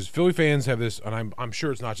mentioned that because Philly fans have this, and I'm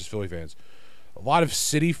sure it's not just Philly fans. A lot of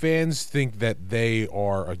City fans think that they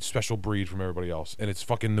are a special breed from everybody else, and it's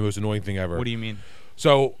fucking the most annoying thing ever. What do you mean?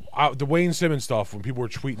 So the Wayne Simmons stuff, when people were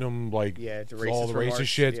tweeting him like Yeah, the all the racist racist remarks,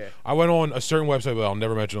 shit, yeah. I went on a certain website that I'll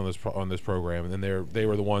never mention on this program, and then they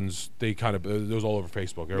were the ones they kind of it was all over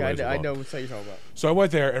Facebook. Yeah, Everybody's I like, know what site you're talking about. So I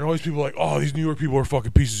went there, and all these people were like, "Oh, these New York people are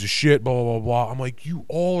fucking pieces of shit." Blah blah blah blah. I'm like, you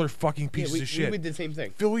all are fucking pieces Yeah, of shit. we did the same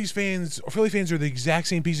thing. Philly fans are the exact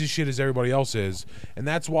same piece of shit as everybody else is, and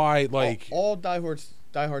that's why like all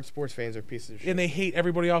diehard sports fans are pieces of shit. and they hate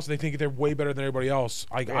everybody else. They think they're way better than everybody else.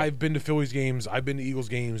 Like Yeah. I've been to Phillies games, I've been to Eagles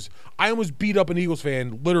games. I almost beat up an Eagles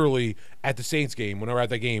fan literally at the Saints game when I were at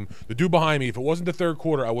that game. The dude behind me, if it wasn't the third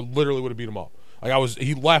quarter, I would have beat him up. Like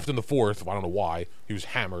he left in the fourth. I don't know why. He was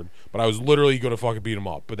hammered, but I was literally going to fucking beat him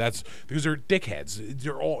up. But that's because they're dickheads.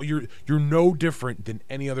 You're no different than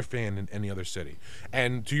any other fan in any other city.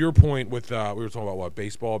 And to your point with we were talking about what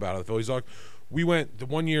baseball about how the Phillies suck. We went the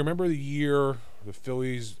one year. Remember the year the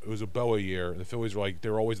Phillies? It was a Boa year. And the Phillies were like they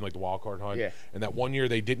were always in like the wild card hunt. Yeah. And that one year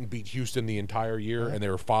they didn't beat Houston the entire year, and they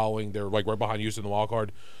were following. They were like right behind Houston in the wild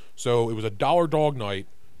card. So it was a dollar dog night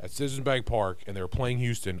at Citizens Bank Park, and they were playing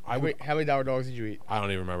Houston. How many dollar dogs did you eat? I don't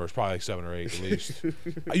even remember. It's probably like 7 or 8 at least.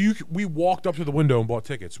 We walked up to the window and bought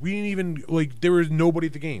tickets. We didn't even like there was nobody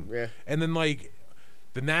at the game. Yeah. And then like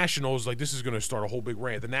the Nationals, like this is going to start a whole big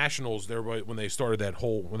rant. The Nationals, when they started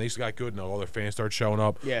when they got good and all their fans started showing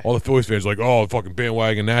up. Yeah. All the Phillies fans were like, oh, fucking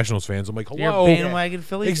bandwagon Nationals fans. I'm like, You're hello. bandwagon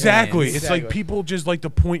Philly Exactly. fans. It's like people just like to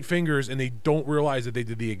point fingers and they don't realize that they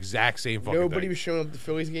did the exact same fucking Nobody thing. was showing up to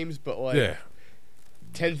Phillies games, but like Yeah.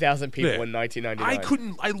 10,000 people Yeah. in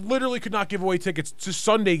 1999. I literally could not give away tickets to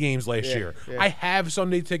Sunday games last Yeah, year. yeah. I have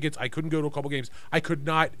Sunday tickets. I couldn't go to a couple games. I could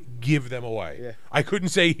not give them away. Yeah. I couldn't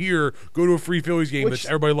say, here, go to a free Phillies game Which- that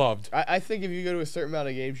everybody loved. I think if you go to a certain amount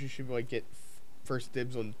of games, you should like get first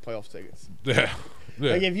dibs on playoff tickets. Yeah.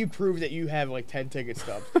 Yeah. Like if you prove that you have like 10 ticket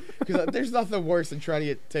stubs, because there's nothing worse than trying to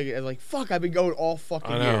get tickets. And like fuck, I've been going all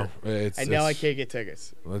fucking I know. year, and now I can't get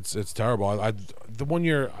tickets. It's terrible. The one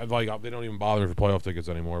year, they don't even bother me for playoff tickets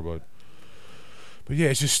anymore, but yeah,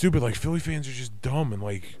 it's just stupid. Like, Philly fans are just dumb, and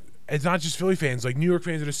like, it's not just Philly fans. Like, New York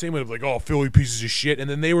fans are the same way. Like, oh, Philly pieces of shit, and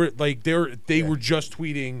then they were like, they were just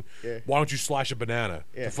tweeting, Yeah. why don't you slash a banana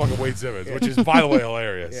Yeah. to fucking Wade Simmons, which is by the way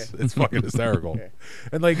hilarious. Yeah. It's fucking hysterical, Yeah.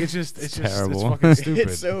 and like, it's terrible. it's fucking stupid.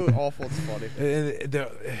 It's so awful. It's funny.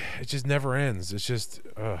 It just never ends. It's just.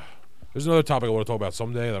 There's another topic I want to talk about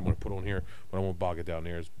someday that I'm going to put on here, but I won't bog it down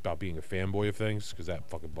here. It's about being a fanboy of things, because that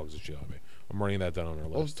fucking bugs the shit out of me. I'm writing that down on our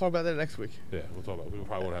We'll list. talk about that next week. Yeah, we'll talk about it. We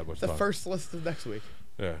probably won't have much The time. first list of next week.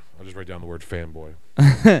 Yeah, I'll just write down the word fanboy.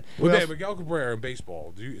 What Well, else? Miguel Cabrera in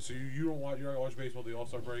baseball. You don't watch? You're not gonna watch baseball the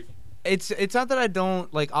All-Star break? It's not that I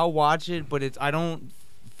don't like. I'll watch it, but I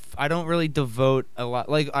don't really devote a lot.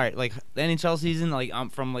 Like, all right, like the NHL season, like I'm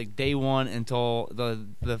from like day one until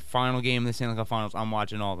the final game of the Stanley Cup Finals. I'm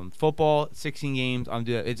watching all of them. Football, 16 games. I'm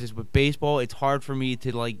doing. It's just with baseball. It's hard for me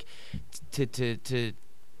to like to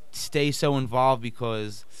stay so involved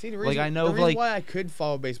because See, the like, reason, I know, the reason like- why I could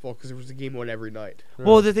follow baseball because there was a game on every night.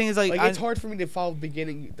 well, the thing is like, It's hard for me to follow the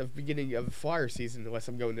beginning of the Flyer season unless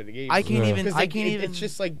I'm going to the game. I can't Yeah. even. 'Cause, I like, can't even. It's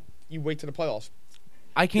just like you wait to the playoffs.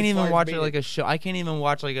 I can't the even Flyers watch made it like it. a show. I can't even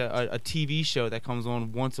watch like a TV show that comes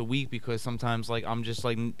on once a week because sometimes like I'm just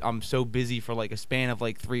like I'm so busy for like a span of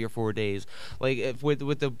like 3 or 4 days. Like if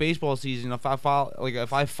with the baseball season, if I followed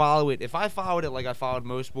it like I followed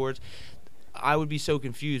most sports, I would be so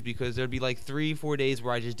confused because there'd be like 3-4 days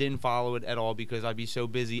where I just didn't follow it at all because I'd be so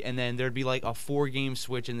busy, and then there'd be like a 4-game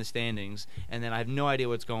switch in the standings, and then I have no idea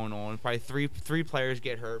what's going on. Probably three players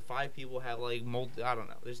get hurt, 5 people have like I don't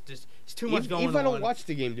know. There's just it's too much going on. Even if I don't watch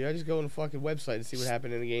the game, dude, I just go on the fucking website and see what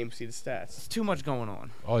happened in the game, see the stats. It's too much going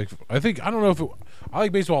on. I don't know if I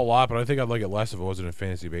like baseball a lot, but I think I'd like it less if it wasn't in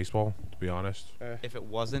fantasy baseball. To be honest. If it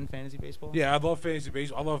wasn't fantasy baseball, Yeah, I love fantasy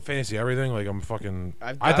baseball. I love fantasy everything. Like I'm fucking.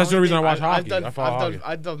 I've That's the done- reason I watch I've hockey. done- I follow hockey.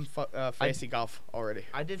 I've done fantasy golf already.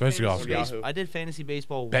 I did Fantasy golf's good. Yahoo. I did fantasy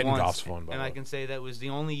baseball Betting once, golf's fun, by and the I way. can say that was the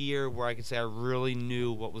only year where I could say I really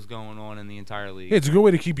knew what was going on in the entire league. Yeah, it's a good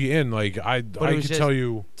way to keep you in. Like I it can was just- tell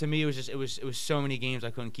you. To me, it was so many games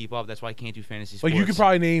I couldn't keep up. That's why I can't do fantasy sports. Like you could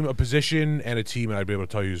probably name a position and a team, and I'd be able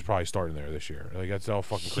to tell you who's probably starting there this year. Like that's all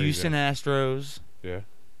fucking crazy. Houston Astros Yeah.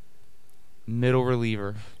 middle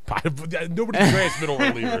reliever. Nobody drafts middle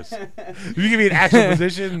relievers. If you give me an actual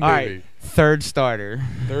position, All maybe. right, third starter.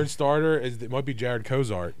 Third starter it might be Jared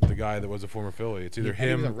Kozart, the guy that was a former Philly. It's either He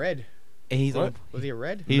was a him. red. He's What? on. Was he a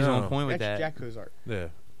red? He's No. on point with That's that. Jack Kozart. Yeah,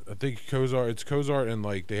 I think Kozart. It's Kozart, and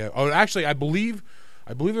like they have. Oh, actually, I believe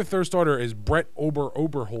the third starter is Brett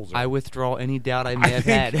Oberholzer. I withdraw any doubt I may have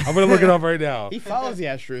had. I'm gonna look it up right now. He follows the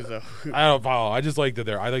Astros though. I don't follow. I just like that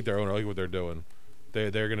I like their owner. I like what they're doing.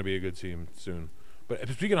 They're gonna be a good team soon. But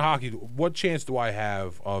speaking of hockey, what chance do I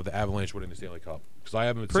have of the Avalanche winning the Stanley Cup? Because I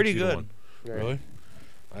have them at Pretty 60 to good. 1. Right. Really?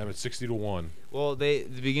 I have it 60 to 1. Well, the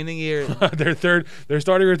beginning year, their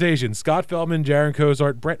starting rotation: Scott Feldman, Jaron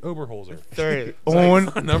Cozart, Brett Oberholzer. third like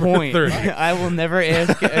on number point. 30. I will never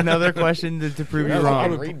ask another question to prove you You're wrong.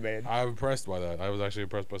 fucking Reed, man. I'm impressed by that. I was actually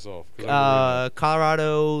impressed myself. 'Cause I really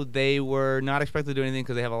Colorado, they were not expected to do anything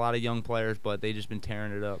because they have a lot of young players, but they just been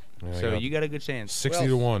tearing it up. Yeah, So yeah. you got a good chance. 60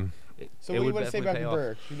 to 1. So It what do you would want to say about definitely pay off.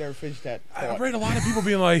 Cabrera? You never finished that. I've thought. read a lot of people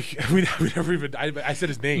being like, we never even. I said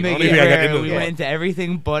his name. I don't Miguel even think I got Cabrera, into we the went thought. into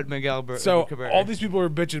everything but Miguel So Cabrera. all these people are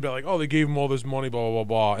bitching about like, oh, they gave him all this money, blah blah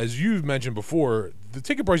blah blah. As you've mentioned before, the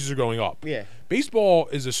ticket prices are going up. Yeah. Baseball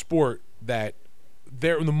is a sport that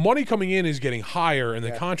the money coming in is getting higher, and the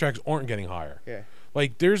Yeah. contracts aren't getting higher. Yeah.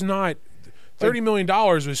 Like there's not $30 million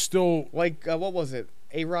is still. Like what was it?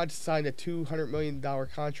 A-Rod signed a $200 million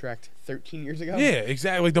contract 13 years ago. Yeah,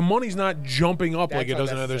 exactly. Like the money's not jumping up like That's it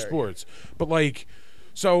does in other unnecessary. sports. But like,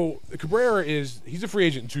 so Cabrera he's a free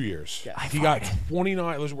agent in 2 years. Yeah. He got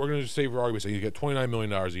 29. We're going to say for argument's sake, he got $29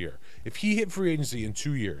 million a year. If he hit free agency in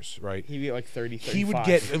 2 years, right? He'd be like 30, 35. He would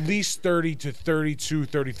get at least 30 to 32,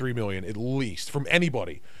 33 million at least from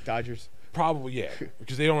anybody. Dodgers. Probably, yeah,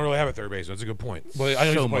 because they don't really have a third baseman. That's a good point. Well, I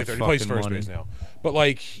know So he's much third. He plays fucking first money. base now. But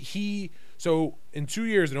like so in 2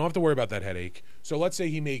 years, they don't have to worry about that headache. So let's just say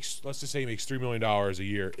he makes $3 million a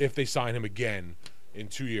year if they sign him again in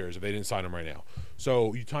 2 years. If they didn't sign him right now,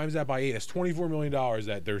 so you times that by 8, that's $24 million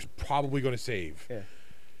that they're probably going to save. Yeah.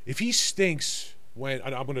 If he stinks. And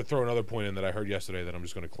I'm going to throw another point in that I heard yesterday that I'm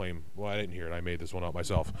just going to claim. Well, I didn't hear it. I made this one up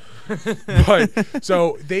myself. But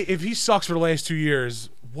so if he sucks for the last 2 years,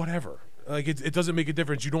 whatever. Like it doesn't make a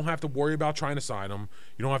difference. You don't have to worry about trying to sign him.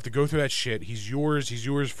 You don't have to go through that shit. He's yours. He's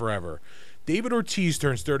yours forever. David Ortiz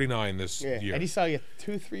turns 39 this Yeah. year. And he signed a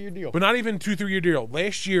 2-3 year deal. But not even 2-3 year deal.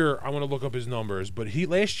 Last year, I want to look up his numbers, but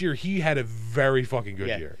last year he had a very fucking good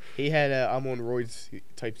yeah. year. He had a I'm on roids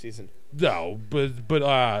type season. No, but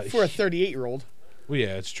For a 38-year-old. well,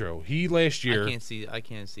 yeah, it's true. He last year. I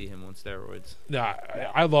can't see him on steroids. Nah,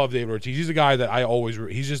 I love David Ortiz. He's a guy that I always.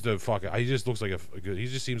 He's just a fucking. He just looks like a good. He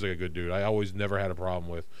just seems like a good dude. I always never had a problem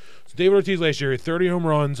with. So David Ortiz last year had 30 home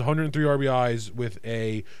runs, 103 RBIs with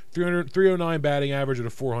a 309 batting average and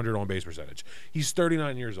a 400 on base percentage. He's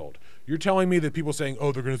 39 years old. You're telling me that people saying,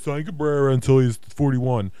 "Oh, they're going to sign Cabrera until he's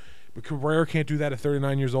 41." But Cabrera can't do that at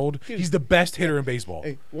 39 years old. Dude. He's the best hitter in baseball.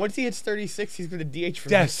 Hey, once he hits 36, he's going to DH for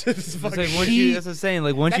Yes. the rest of his It's fucking like once shit. you, that's what I'm saying.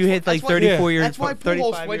 Like once That's you why- hit like that's why- 34 years, That's why Pujols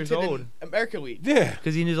 35 went years to old, the American League. Yeah.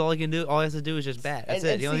 because he knows all he has to do is just bat. That's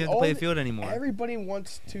it. He doesn't see, have to play all the field anymore. Everybody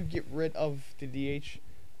wants to get rid of the DH.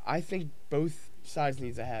 I think both sides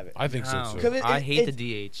needs to have it. I think so No, too. 'Cause I it- hate it-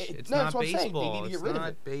 the DH. it- It's no, not that's what I'm saying. They baseball. need to get It's rid of not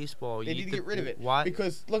it. baseball. They need to get rid of it. Why?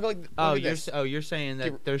 Because look at Oh, this. you're saying that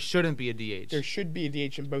Get- there shouldn't be a DH. There should be a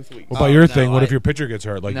DH in both leagues. What about Oh, your no, thing? What if I- your pitcher gets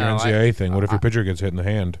hurt, like your No, NCAA thing? What if your pitcher gets hit in the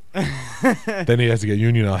hand? Then he has to get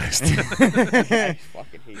unionized. I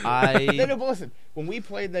fucking hate it. I- No, but listen. When we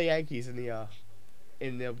played the Yankees in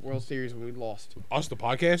the World Series when we lost, Us, the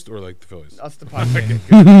podcast, or like the Phillies? us the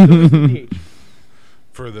podcast. DH.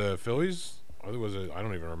 For the Phillies, I think it was I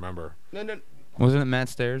don't even remember. No. Wasn't it Matt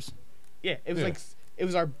Stairs? Yeah, it was Yeah. like it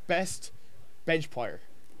was our best bench player.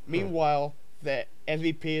 Meanwhile, the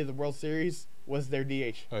MVP of the World Series was their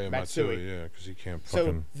DH, Oh yeah, Matsui. Matsui. Yeah, because he can't So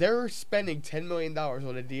fucking. they're spending $10 million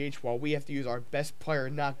on a DH while we have to use our best player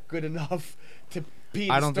not good enough to be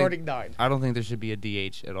I the don't starting think- nine. I don't think there should be a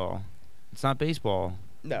DH at all. It's not baseball.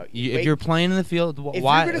 No, If you're playing in the field, if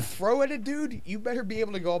why? you're gonna throw at a dude, you better be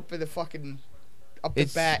able to go up in the fucking up the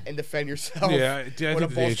It's- bat and defend yourself. Yeah, I when a think the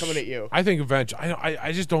ball's DH coming at you. I think eventually.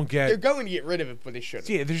 I just don't They're get. going to get rid of it, but they shouldn't.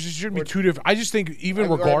 Yeah, there just shouldn't be Or- two different. I just think even Or I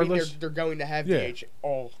mean, regardless. they're going to have Yeah. DH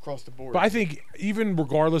all across the board. But I think even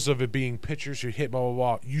regardless of it being pitchers who hit blah blah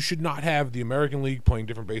blah, you should not have the American League playing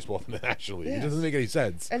different baseball than the National League. It Yes. doesn't make any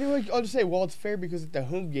sense. And then, I'll just say, well, it's fair because at the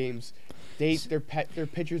home games, their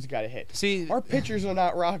pitchers got to hit. See, Our pitchers are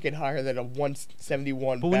not rocking higher than a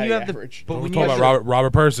 171 But when batting you have the- average. but We're when talking you about have Robert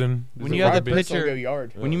Person. when you have the Robert Bristol pitcher- go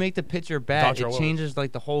yard. when you make the pitcher bat, Dodger it Lewis. changes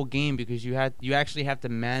like the whole game because you actually have to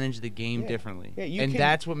manage the game Yeah. differently, Yeah, you and can-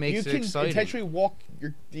 that's what makes you it can exciting. intentionally walk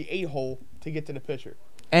the 8-hole to get to the pitcher.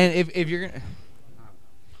 And if you're gonna,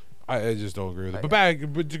 I just don't agree with it.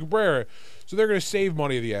 But to Cabrera, so they're going to save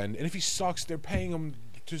money at the end, and if he sucks, they're paying him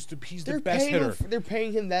he's the best hitter. They're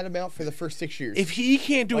paying him that amount for the first 6 years. If he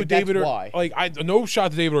can't do Like, a David that's Ortiz, why. no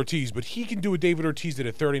shot to David Ortiz, but he can do a David Ortiz did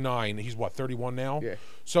at 39. He's what 31 now. Yeah.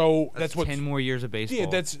 So that's what 10 more years of baseball.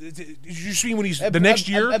 Yeah, you see when he's And- the next and-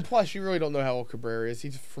 year. and plus, you really don't know how old Cabrera is.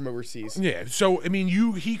 He's from overseas. Yeah, so I mean,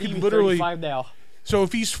 he could He's literally 35 now. So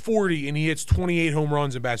if he's 40 and he hits 28 home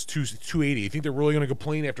runs and bats 280, you think they're really going to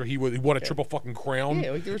complain after he won a triple fucking crown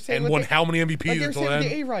Yeah, like they were saying and with won the- how many MVPs Like they were until saying with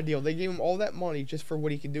the then? A-Rod deal, they gave him all that money just for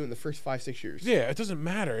what he could do in the first 5-6 years. Yeah, it doesn't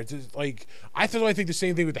matter. It's just like I think the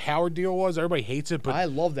same thing with the Howard deal was. Everybody hates it, I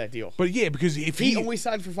but love that deal. yeah, because if He he only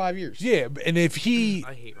signed for 5 years. yeah, and if he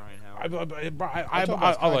I hate Ryan Howard. I talking about his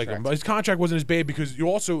like him, contract. but his contract wasn't as bad because you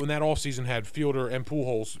also in that offseason had Fielder and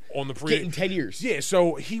Pujols on the free. Getting 10 years. Yeah,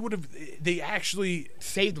 so he would have. They actually,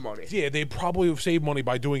 Saved money. yeah, they probably have saved money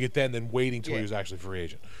by doing it then than waiting till he Yeah. was actually a free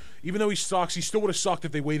agent. Even though he sucks, he still would have sucked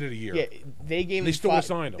if they waited a year. Yeah, they gave him They still five, would've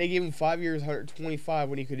signed him. They gave him 5 years, 125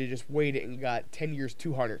 when he could have just waited and got 10 years,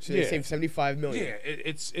 200. So they Yeah. saved 75 million. Yeah,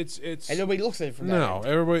 it's And nobody looks at it from that. no. end.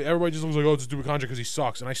 Everybody just looks like, oh, just do a contract because he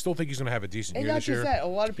sucks, and I still think he's gonna have a decent And year not this year. just that, a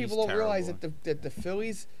lot of people He's don't realize terrible. that the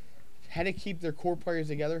Phillies had to keep their core players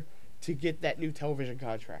together to get that new television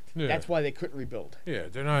contract. Yeah. That's why they couldn't rebuild. Yeah,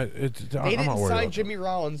 they're not. They I'm didn't not worried sign about Jimmy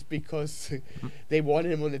Rollins because they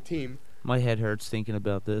wanted him on the team. My head hurts thinking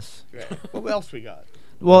about this. Yeah. What else we got?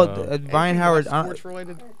 Well, Anything Ryan Howard. Sports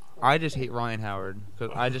related. I just hate Ryan Howard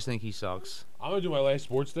because I just think he sucks. I'm gonna do my last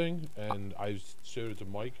sports thing, and I showed it to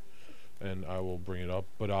Mike, and I will bring it up.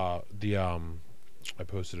 But I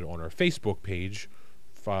posted it on our Facebook page,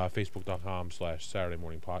 facebook.com/Saturday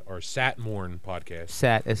Morning Pod or Satmorn Podcast.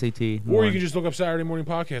 Sat SAT. Or you can just look up Saturday Morning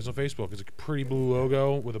Podcast on Facebook. It's a pretty blue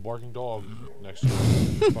logo with a barking dog next to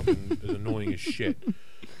it. Fucking is annoying as shit.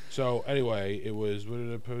 So anyway, it was. What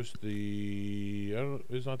did I post? I don't.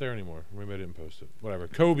 It's not there anymore. Maybe I didn't post it. Whatever.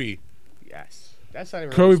 Kobe. Yes. That's not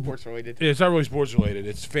even Kobe- really sports related. Yeah, it's not really sports related.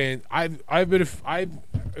 It's fan. I've been.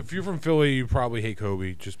 If you're from Philly, you probably hate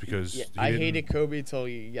Kobe just because. Yeah, he I didn't- hated Kobe until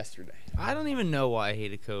yesterday. I don't even know why I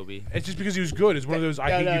hated Kobe. It's just because he was good. It's one of those.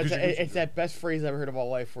 I hate you it's, because you're it's that best phrase I've ever heard in my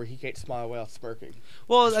life where he can't smile without smirking.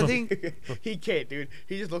 Well, I think He can't, dude.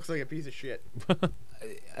 He just looks like a piece of shit.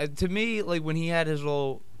 to me, like when he had his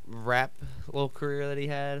little rap career that he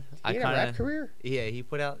had, I He had a kind rap career? Yeah, he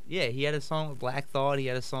put out. Yeah, he had a song with Black Thought. He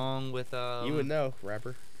had a song with. You would know,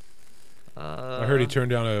 rapper. I heard he turned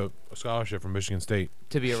down a scholarship from Michigan State.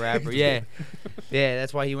 to be a rapper. Yeah, yeah,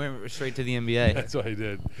 that's why he went straight to the NBA. That's what he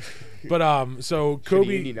did. But so Should've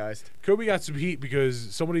Kobe unionized. got some heat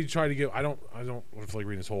because somebody tried to give. I don't feel like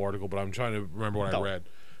reading this whole article, but I'm trying to remember what I Don't. read.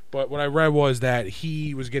 But what I read was that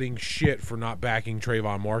he was getting shit for not backing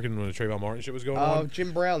Trayvon Martin when the Trayvon Martin shit was going on.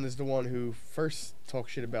 Jim Brown is the one who first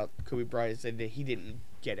talked shit about Kobe Bryant and said that he didn't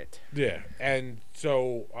get it. Yeah, and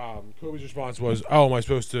so Kobe's response was, "Oh, am I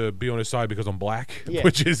supposed to be on his side because I'm black?" Yeah.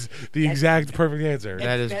 Which is the exact perfect answer.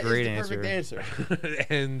 That is great the perfect answer.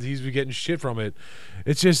 And he's been getting shit from it.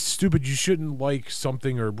 It's just stupid. You shouldn't like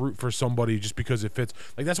something or root for somebody just because it fits.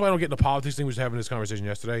 Like that's why I don't get in the politics thing. We was having this conversation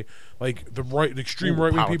yesterday. Like the extreme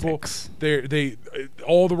right wing people. politics. They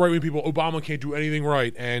all the right wing people. Obama can't do anything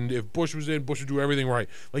right, and if Bush was in, Bush would do everything right.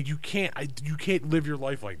 Like you can't live your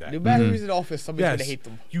life like that. No matter who's in office, somebody's Yes. gonna hate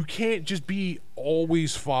them. You can't just be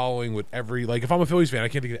always following with every like. If I'm a Phillies fan, I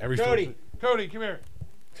can't think of every. Cody. Cody, come here.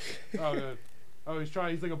 Oh, good. Oh, he's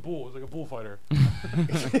trying. He's like a bull. He's like a bullfighter.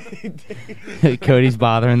 Cody's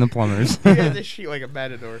bothering the plumbers. He had this sheet like a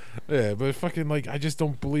matador. Yeah, but fucking like, I just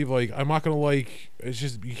don't believe like I'm not gonna like. It's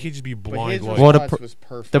just you can't just be But blind. his Like, Well, the response pr- was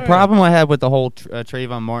perfect. The problem I have with the whole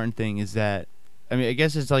Trayvon Martin thing is that, I mean, I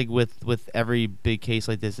guess it's like with every big case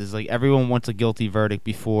like this is like everyone wants a guilty verdict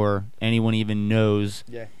before anyone even knows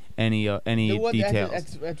Yeah. any You know what?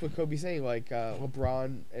 details. That's what Kobe's saying. Like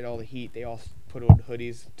LeBron and all the Heat, they all put on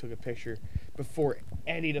hoodies, took a picture before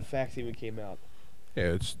any of the facts even came out. yeah,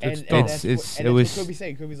 it's And, dumb. and that's, It's- what, and it that's was- what Kobe's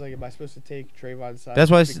saying. Kobe's like, am I supposed to take Trayvon's side That's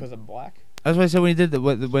why I s- because I'm black? That's why I said when he did that,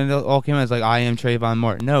 when it all came out, it's like I am Trayvon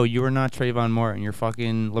Martin. No, you are not Trayvon Martin. You're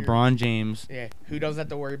fucking LeBron James. Yeah. Who doesn't have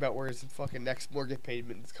to worry about where his fucking next mortgage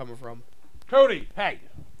payment is coming from? Cody, hey,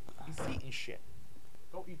 He's eating shit.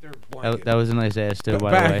 don't eat their blanket. That was a nice ass too,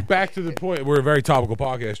 by the way. Back to the point. We're a very topical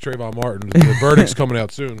podcast. Trayvon Martin. The verdict's coming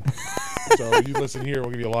out soon. So you listen here.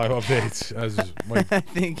 We'll give you live updates as Mike. I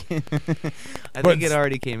think But think it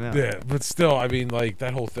already came out. Yeah, but still, I mean, like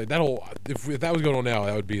that whole thing. If that was going on now,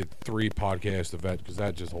 that would be a 3-podcast event because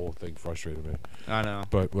that just whole thing frustrated me. I know.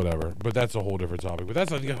 But whatever. But that's a whole different topic. But I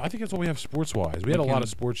think that's all we have sports wise. We had a lot of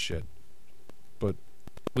sports shit. But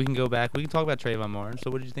We can go back. We can talk about Trayvon Martin. So,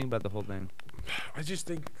 what did you think about the whole thing? I just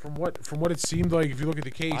think from what it seemed like, if you look at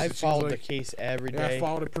the case, I it seems followed like, the case every Yeah, I day.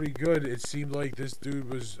 followed it pretty good. It seemed like this dude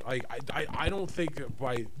was like I don't think that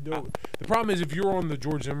by no. The problem is if you're on the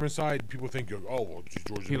George Zimmerman side, people think oh well,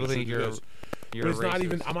 George People Zimmerman think should do you're- this. You're But it's a not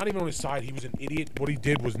even. racist. I'm not even on his side. He was an idiot. What he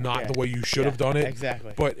did was not Yeah. the way you should have Yeah, done it.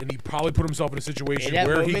 exactly. And he probably put himself in a situation In that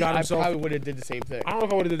where moment, he got himself. I probably would have did the same thing. I don't know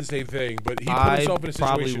if I would have did the same thing, but he put I himself in a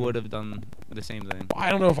situation. probably would have done the same thing. I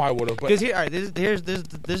don't know if I would have, but Because here, all right, this is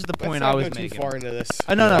the Let's point not I was go too making. far into this.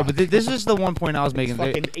 No, but this is the one point I was making.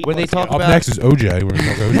 Fucking 8 When they months talk ago. up about, next is OJ. We're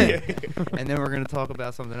gonna talk OJ. and then we're gonna talk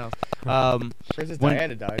about something else. Princess when-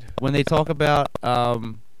 Diana died. When they talk about,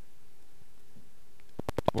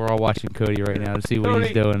 we're all watching Cody right now to see what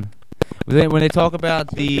he's doing. When they talk about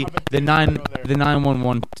the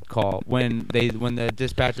 911 call, when the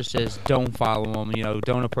dispatcher says don't follow him,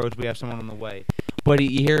 don't approach, we have someone on the way. But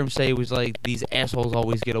you hear him say it was like these assholes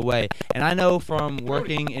always get away. And I know from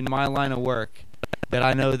working in my line of work that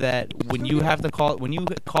I know that when you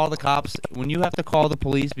call the cops, when you have to call the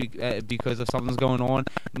police because of something's going on,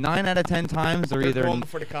 9 out of 10 times They're calling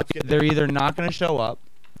before the cops get there. they're either not going to show up,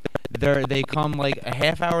 they come like a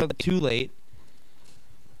half hour too late,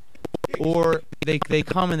 or they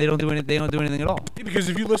come and they don't do anything at all. Yeah, because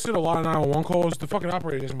if you listen to a lot of 911 calls, the fucking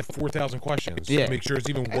operator has 4,000 questions Yeah. to make sure it's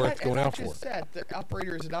even worth going out for. Just said the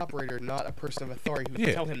operator is an operator, not a person of authority who Yeah.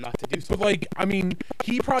 can tell him not to do But something. like, I mean,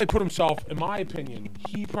 he probably put himself, in my opinion,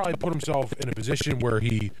 in a position where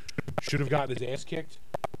he should have gotten his ass kicked.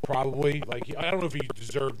 Probably, like, I don't know if he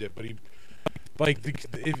deserved it, but he, like,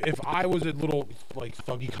 if I was a little like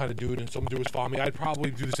thuggy kind of dude and some dude was following me, I'd probably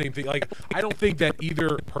do the same thing. Like, I don't think that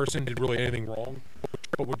either person did really anything wrong.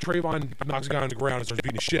 But when Trayvon knocks a guy on the ground and starts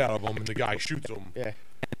beating the shit out of him, and the guy shoots him, Yeah.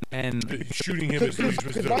 And shooting him is the least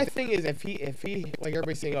Because my thing is, if he like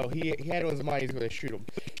everybody's saying, oh, he had it on his mind he's going to shoot him,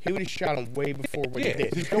 he would have shot him way before what yeah, he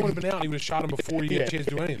did. if he would have been out, he would have shot him before he had a chance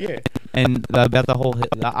to do anything. Yeah. And about the whole,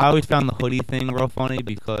 I always found the hoodie thing real funny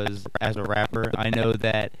because as a rapper, I know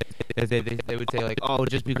that they would say like, oh,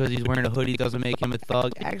 just because he's wearing a hoodie doesn't make him a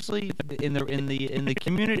thug. Actually, in the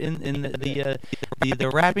community, in the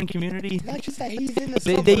rapping community, Not just that, he's in the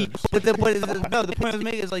they suburbs. no, the point I was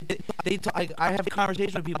making is like I have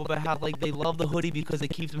conversations with people about how like they love the hoodie because it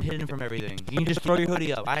keeps them hidden from everything. You can just throw your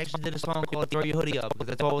hoodie up. I actually did a song called "Throw Your Hoodie Up" because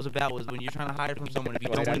that's all it was about. Was when you're trying to hide from someone, if you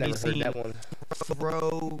don't I want to be never heard seen, that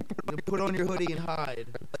one. put on your hoodie and hide.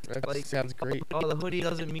 That Like- sounds great. Oh, the hoodie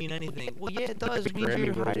doesn't mean anything. Well, yeah, it does. It means Grammy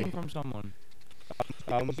you're worthy. hiding from someone.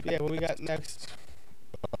 Yeah, what we got next?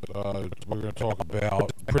 We're going to talk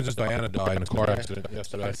about Princess Diana died in a car accident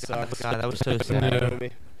yesterday. That sucks. God, that was so That sad. happened to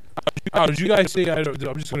me. Oh, did you guys see? I'm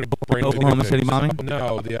just going to bring Oklahoma City Mommy?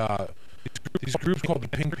 No, these groups called the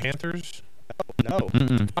Pink Panthers. No.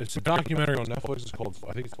 Mm-mm. It's a documentary on Netflix.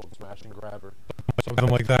 I think it's called Smash and Grab or something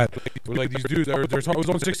like that. Where like these dudes, it was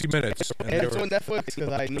on 60 Minutes. And it's on Netflix because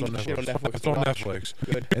I need shit on Netflix. It's to on watch. Netflix.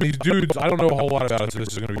 Good. And these dudes, I don't know a whole lot about it, so this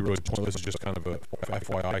is going to be really pointless. It's just kind of a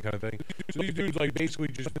FYI kind of thing. So these dudes like basically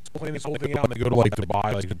just plan this whole thing out, and they go to like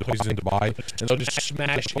Dubai, like the places in Dubai, and they'll just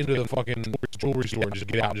smash into the fucking jewelry store and just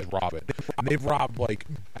get out and just rob it. And they've robbed like,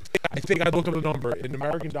 I think I looked up the number in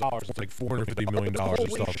American dollars, it's like $450 million or Holy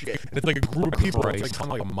stuff. shit. And it's like a group of people. It's like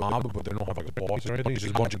kind of like a mob, but they don't have like a boss or anything. It's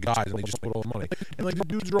just a bunch of guys, and they just put all the money. And like the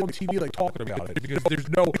dudes are on TV like talking about it because there's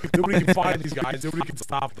nobody can find these guys. Nobody can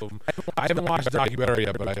stop them. I haven't watched the documentary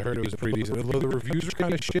yet, but I heard it was pretty decent. Although the reviews are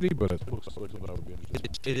kind of shitty, but it looks like something that would be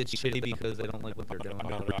interesting. Is it shitty because they don't like what they're doing?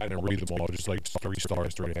 No, I didn't read them all. Just like 3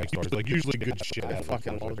 stars, 3.5 stars. Like usually good shit. I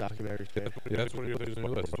fucking love documentaries, man. Yeah, that's what it is on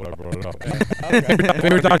your list. That's why I brought it up. Okay.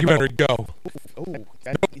 Favorite documentary? Go. Oh,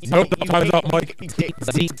 Nope, time's up, Mike.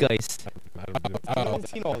 Zeitgeist. I haven't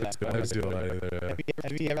seen all that. I haven't seen all that either. Yeah.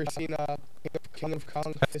 Have you ever seen King of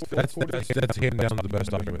Kong? That's hands down the best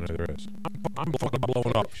documentary there is. I'm fucking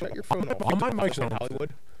blowing up. Shut your phone off. On my mic's on.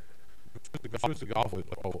 Hollywood. I switched to golf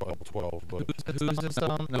at 12, but Who's this?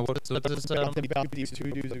 No, what's this? It's about these two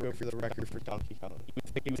dudes who go for the record for Donkey Kong.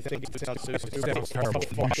 You would think it sounds so it stupid. sounds terrible.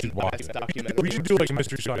 It's a You should watch fucking it. documentary. We should do like a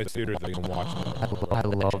Mystery Science Theater thing and watch it. I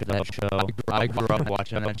love that show. I grew up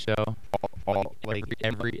watching that show. Like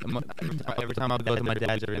every time I would go to my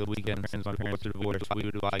dad's every weekend since my parents were divorced,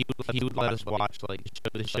 he would let us watch like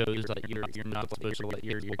the shows that you're not supposed to let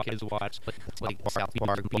your kids watch, like South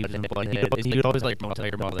Park and Beavis and Butthead. And he would always like, don't tell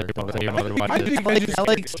your mother to watch I this. think I just- At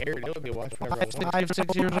like Scared, it'll be watched whenever I want. 5,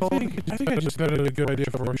 6 years old. I think I just got a good idea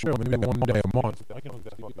for our show. Maybe one day a month. I can look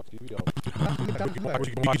that fucking TV up.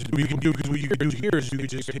 What you can do, because what you can do here is you can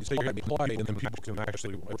just say you're going to play, and then people can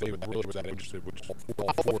actually, if they would really was that interested, would just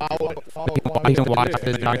fall forward. You can watch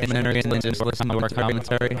the documentary and then just listen to our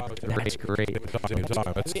commentary. That's great. At the same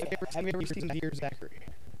time, that's, Have you ever seen Dear Zachary?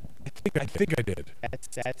 I think I did.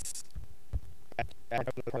 That's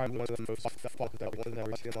Probably one of the most fucked up ones I've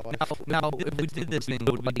ever seen in my life. Now, if we did this thing,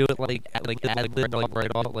 would we do it like ad lib, like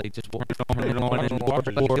right off, like just walk on and on, or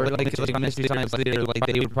like Misty Science Theater, like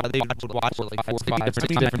they would probably watch it like 4, 5, 6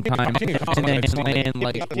 different times, and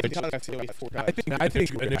like. I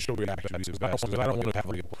think initial reaction is best because I don't want to have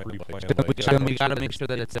like a pre-planned. We gotta make sure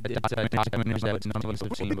that it's documentary that none of us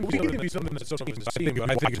have seen. We can be something that some people have seen, but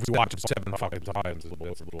I think if we watch it 7 fucking times, it's a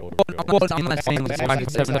little. Well, I'm not saying let's watch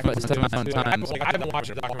it 7 times. I haven't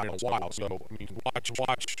watched it documentary in a while, so I mean, watch.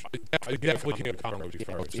 I definitely can't Conor Rosie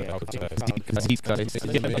first. Because he's cut.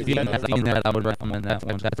 If you haven't seen that, I would recommend that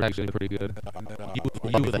one. That's actually pretty good. You would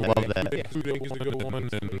love that. Is a good woman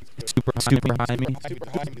and Super high me.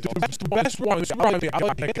 the best one. I like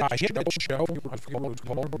that guy. He had that show. I forget what it's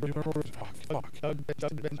called. Fuck. Doug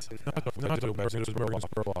Benson. Not Doug Benson. It was Murray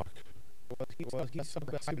Spurlock. He's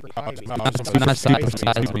super high. Not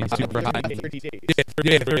size me. Super high me.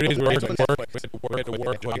 Yeah, there it is. Where it's work.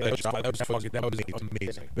 That was fucking. That was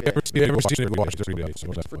amazing. You ever seen it? Watched 3 days. I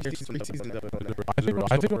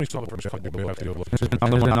think when we saw the first couple, we have to go look. There's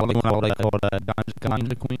another one called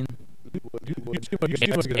Ganja Queen. You seem like a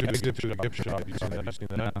big gift shop. You seen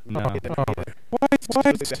that? No. What?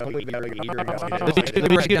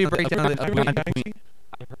 Let's give you a breakdown of Ganja Queen.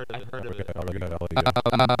 I've heard of it.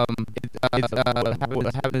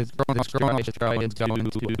 What happened is growing up Australia is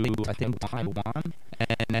going to, I think, Taiwan,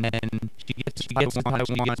 and she gets to Taiwan,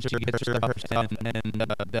 she gets her stuff, and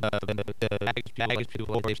the baggage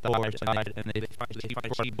people, they stop outside, and they find she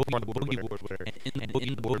brought a boogie board with her, and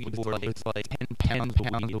in the boogie board was like 10 pounds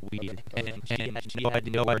of weed, and she had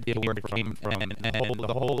no idea where it came from, and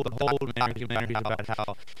the whole documentary is about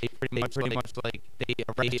how they pretty much like, they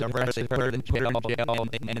arrested her and put her in jail,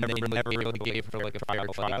 and they never really gave her like a fair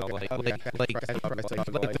trial. Like one of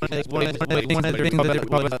the things that it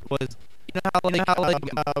was, you know how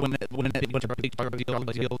when a big drug deal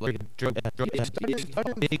like drug big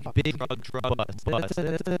drug bust. That's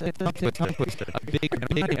a tongue twister. A big I'm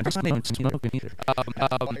not even smoking either.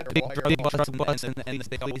 Big drug bust, and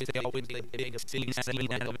they always like big scene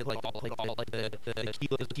out of it, like all like the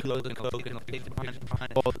kilos and coke and behind.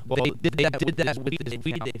 Well, they did that with this weed they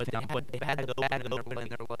found, but they had to go and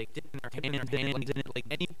they're like dipping their hands in it, like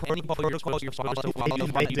any protocol you're supposed to follow,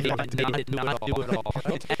 they did not do it all.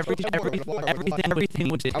 Everything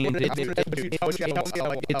was it's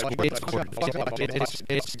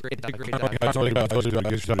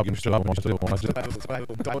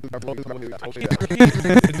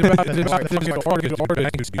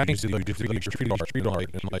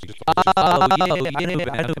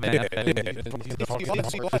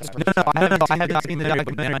I have not seen the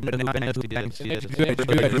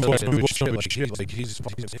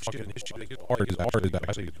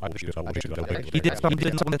he did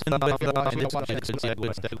something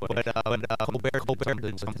Colbert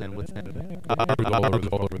did something with him.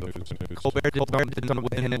 Colbert did something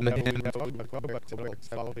with him.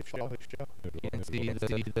 Can't see the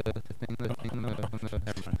thing.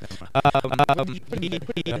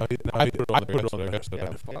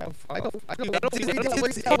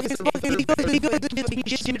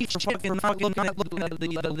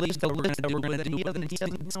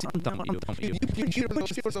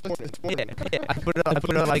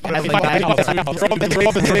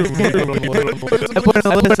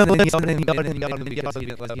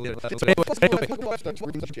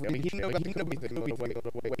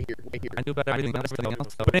 I knew about everything else.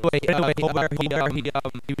 But anyway, Colbert, he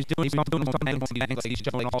was doing something. He's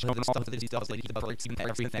showing all the stuff that he does. Like he breaks into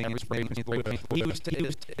everything. He was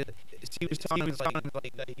telling me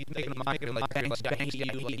like that he's making a mic and like bangs you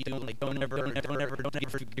like don't ever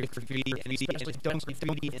forget graffiti, and especially don't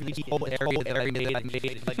graffiti in this whole area that I made.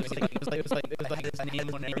 It was like this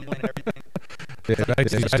name on everyone and everything.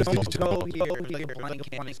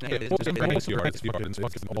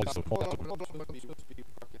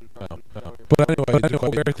 But anyway,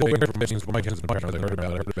 Colbert from Missing's Mike has been heard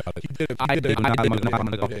about it. He did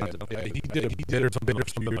it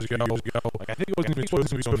some years ago. Like, I think it was going to be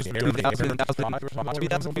 2005.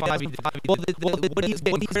 Well, what he's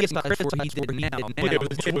criticized for, he's doing now.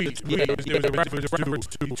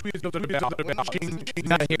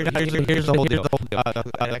 Here's the whole deal. I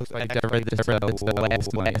read this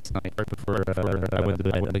last night, right before I went to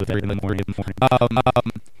bed at like 3 in the morning.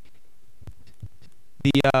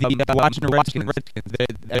 watching the Redskins,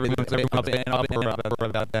 everyone's up and up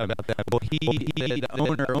about them. Well, the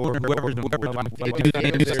owner or whoever's involved,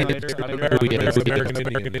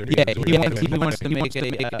 he wants to make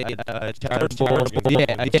a charitable,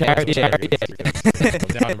 charity.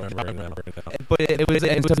 But it was,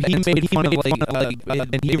 and so he made fun of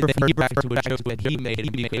and he referred back to a joke that he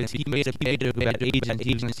made because he made a joke about agents.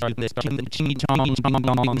 He was starting this ching chong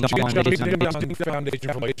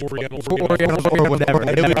Foundation for like Oriental or whatever.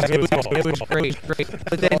 It was great.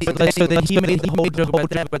 But then he made the whole joke about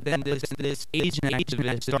that. But then this Asian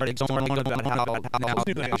activist started going on about how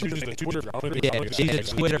she's a Twitter she's a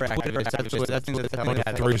Twitter activist. That's how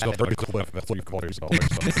it Throw yourself very cliff. That's what you call yourself.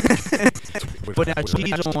 But now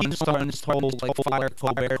she's the one starting this whole fire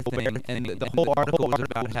Colbert thing, and the whole article was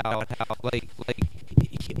about how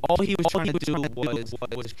all he was trying to do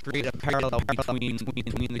was create a parallel between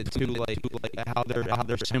the two, how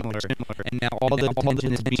they're similar, and now all the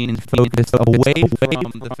attention is being focused away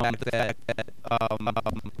from the fact that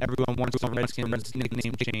everyone wants the Redskins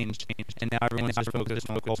nickname changed, and now everyone's just focused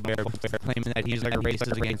on Colbert claiming that he's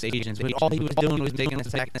racist against Asians. But all he was doing was making a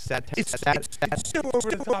satire. It's so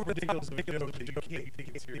over the top ridiculous. You can't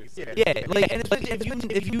take it serious. Yeah, and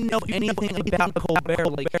if you know anything about Colbert,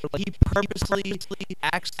 he purposely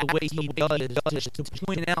acts the way he does just to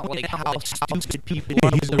point out how stupid people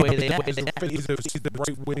are the way they act. He's the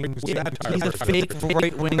right-wing satire. He's a fake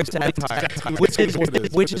right-wing satire, which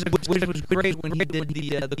was great when he did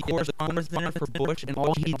the correspondence dinner for Bush, and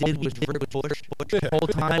all he did was rip Bush the whole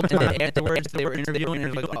time. And then afterwards, they were interviewing,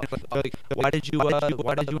 and why did you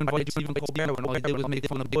invite Stephen Colbert when all he did was make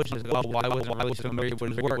fun of Bush? And why was so married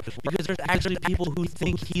with his work? Because there's actually people who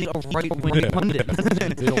think he's a right-wing pundit.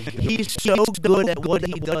 He's so good at what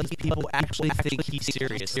he does, people actually think he's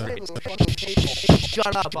serious.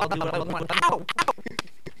 Shut up! I'll do what I want. Ow!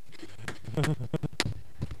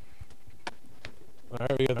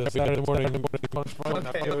 Alright, we got the Saturday morning punch fight.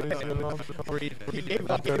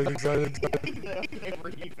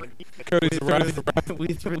 Cody's arrived. We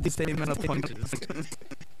threw the same amount of punches.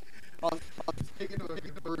 Speaking of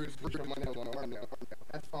a bruise on my nail on my arm now.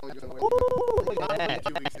 That's probably going Ooh,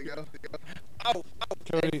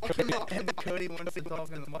 2 weeks ago. Cody wants to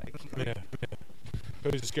talk in the mic. Yeah.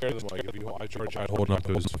 Cody's scared of the mic. I tried holding up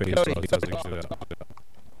to his face so he doesn't see that.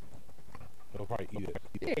 He'll probably eat it.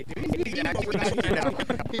 Yeah, dude,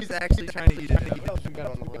 He's actually trying to eat it. What else you got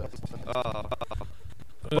on the list?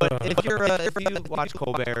 But if you watch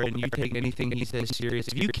Colbert and you take anything he says serious,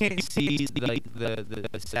 if you can't see the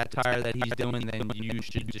satire that he's doing, then you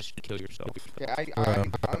should just kill yourself. Yeah,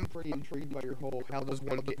 I'm pretty intrigued by your whole how does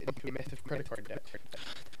one get into a massive credit card debt.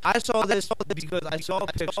 I saw this because I saw a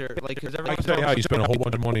picture, because I can tell you how you spent a whole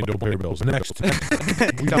bunch of money and don't pay your bills. Next. We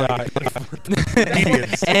got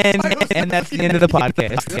idiots. And that's the end of the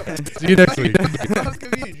podcast. See you next week. I was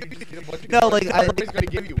confused. No, everybody's gonna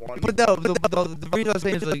give you one. But no, the reason I was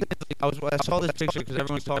saying is I saw this picture because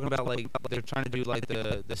everyone's talking about they're trying to do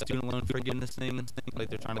the student loan forgiveness thing,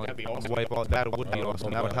 they're trying to That'd be awesome. wipe all that. Would be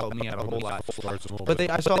awesome. That would help me out a whole lot. But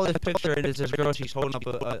I saw this picture and it's this girl. She's holding up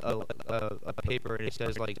a paper and it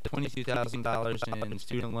says $22,000 in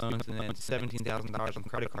student loans and then $17,000 on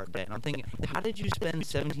credit card debt. And I'm thinking, how did you spend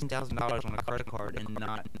 $17,000 on a credit card and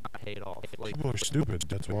not pay it off? People are stupid.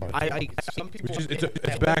 That's why. Some people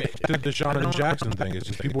It's back to the Deshaun Jackson thing. It's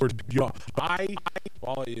just people were young. I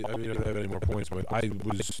don't have any more points, but I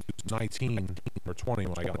was 19 or 20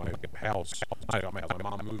 when I got my house. My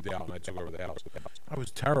mom moved out and I took over the house. I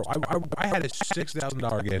was terrible. I had a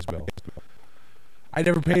 $6,000 gas bill. I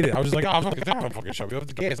never paid it. I was like, oh, fuck it, they're not fucking shut me off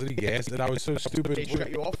the gas. I need gas. And I was so stupid. They shut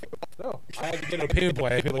you off? No. I had to get a payment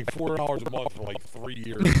plan. I paid like $4 a month for like 3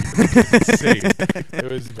 years. It's insane.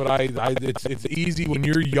 It's easy when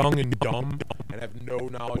you're young and dumb and have no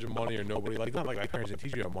knowledge of money or nobody. Not like my parents didn't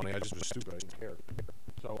teach me about money. I just was stupid. I didn't care.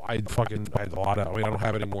 So I had a lot of, I don't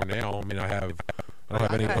have any more now. I don't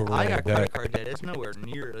have any overall I got debt. credit card debt. It's nowhere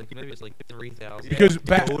near. Maybe it's like $3,000. Because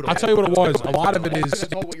I'll tell you what it was. A lot of it is.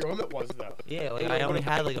 That's all what your limit was, though. Yeah, I only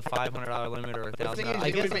had like a $500 limit or $1,000.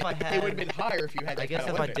 I guess if I had, it would have been higher if you had. I guess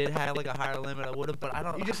if I did have like a higher limit, I would have. But I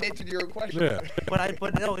don't. You just answered your own question. Yeah. But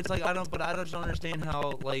no, it's like I don't. But I just don't understand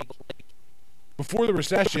how Before the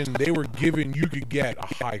recession, they were you could get a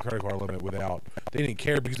high credit card limit without. They didn't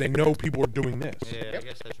care because they know people are doing this. Yeah, I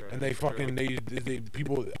guess that's right. and they fucking they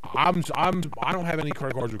people. I don't have any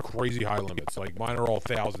credit cards with crazy high limits. Like mine are all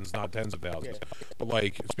thousands, not tens of thousands. Yeah. But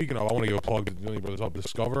like speaking of, I want to go plug the Million Brothers up.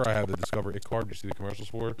 Discover. I have the Discover It card. You see the commercials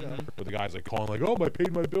for it, where the guy's like calling like, "Oh, I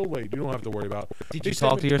paid my bill late." You don't have to worry about. Did They you sent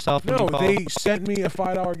talk me- to yourself? When No, you called? they sent me a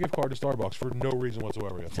 $5 gift card to Starbucks for no reason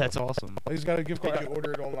whatsoever. That's awesome. I just got a gift Did card. you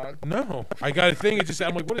order it online? No, I got a thing. It just said,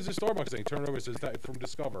 I'm like, what is this Starbucks thing? Turn it over. It says that from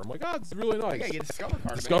Discover. I'm like, oh, it's really I nice. gotta get a Discover card.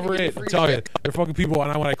 man. Discover Get it. free I'm telling you, shit. they're fucking people.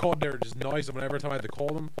 And when I called, they were just nice. And every time I had to call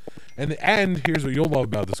them, and here's what you'll love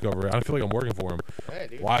about Discover. I feel like I'm working for them. Yeah,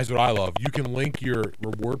 dude. Why is what I love? You can link your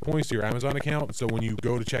reward points to your Amazon account. So when you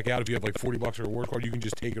go to check out, if you have like $40 a reward card, you can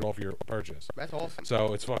just take it off your purchase. That's awesome.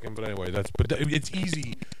 So it's fucking. But anyway, it's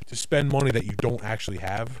easy to spend money that you don't actually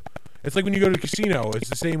have. It's like when you go to the casino. It's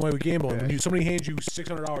the same way with gambling. When somebody hands you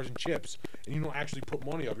 $600 in chips and you don't actually put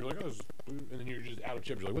money up, you're like, oh, and then you're just out of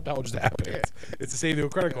chips. You're like, what the hell just happened? Yeah. It's the same thing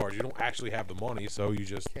with credit cards. You don't actually have the money, so you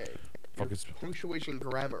just Okay. fucking. Punctuation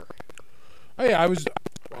grammar. Oh yeah, I was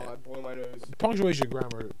While I blow my nose. punctuation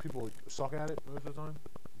grammar. People suck at it most of the time,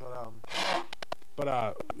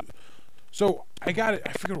 but so I got it.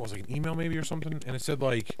 I forget what it was, like an email maybe or something, and it said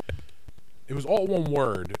like. It was all one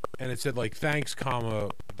word, and it said like thanks, comma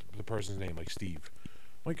the person's name, like Steve.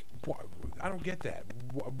 Like I don't get that.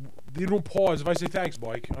 They don't pause if I say thanks,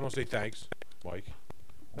 Mike. I don't say thanks, Mike.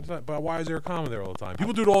 That's not. But why is there a comma there all the time?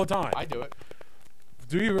 People do it all the time. I do it.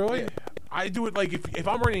 Do you really? Yeah. I do it like if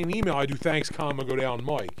I'm writing an email, I do thanks, comma go down,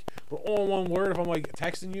 Mike. But all in one word, if I'm like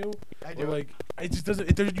texting you, I or do like it just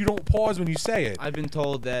doesn't. You don't pause when you say it. I've been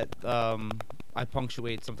told that I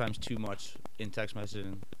punctuate sometimes too much in text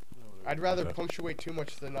messaging. I'd rather Okay. punctuate too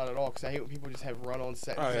much than not at all, because I hate when people just have run-on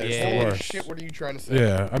sentences. Oh, yeah, it's the Holy worst. shit, what are you trying to say?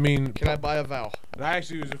 Yeah, I mean, Can I buy a vowel? and I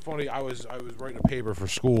actually was funny. I was writing a paper for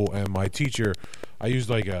school, and my teacher, I used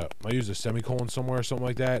a semicolon somewhere or something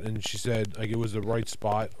like that, and she said like it was the right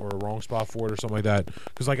spot or a wrong spot for it or something like that.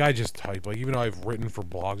 Because like I just type, like even though I've written for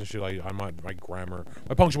blogs and shit, I'm not, my grammar,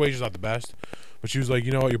 my punctuation's not the best. But she was like,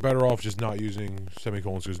 you know what, you're better off just not using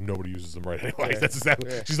semicolons because nobody uses them right anyway. Yeah. That's exactly.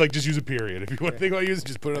 Yeah. She's like, just use a period. If you want to think about using,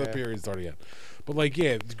 just put another Yeah. period and start again. But like,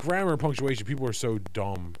 yeah, grammar and punctuation, people are so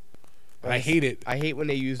dumb. And I hate it. I hate when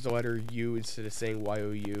they use the letter U instead of saying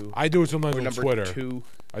YOU. I do it sometimes Or on number Twitter. 2.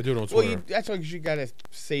 I do it on Well, Twitter. that's because you gotta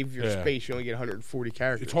save your Yeah. space. You only get 140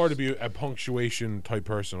 characters. It's hard to be a punctuation type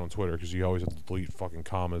person on Twitter because you always have to delete fucking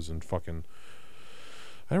commas and fucking.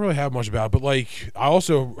 I don't really have much about it, but like I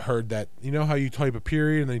also heard that you know how you type a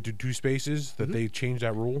period and then you do 2 spaces that they changed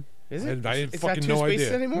that rule. Is it? I didn't It's not fucking 2 no spaces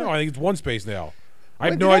idea. anymore? No, I think it's 1 space now. I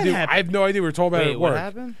have When no did that idea. happen? I have no idea. We were talking about it Wait, at what work.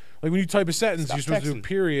 happened? Like when you type a sentence, Stop you're supposed to do a texting.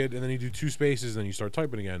 period and then you do 2 spaces and then you start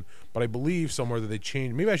typing again. But I believe somewhere that they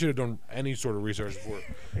changed. Maybe I should have done any sort of research before,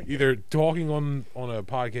 either talking on a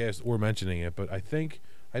podcast or mentioning it. But I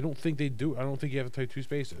don't think they do. I don't think you have to type 2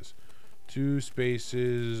 spaces. 2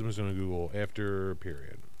 spaces. I'm just gonna Google after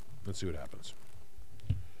period. Let's see what happens.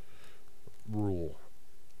 Rule.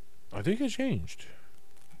 I think it changed.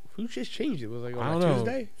 Who just changed it? Was it like I on don't a know.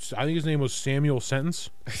 Tuesday? I think his name was Samuel Sentence.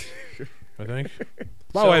 I think.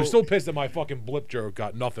 By the way, I'm So- still pissed that my fucking blip joke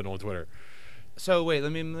got nothing on Twitter. So wait,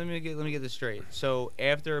 let me get this straight. So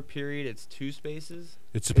after a period, it's 2 spaces.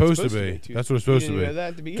 It's supposed, to supposed to be. be two- That's what it's You supposed to didn't be. know that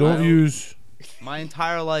at the beginning? Don't I use. My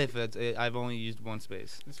entire life, I've only used 1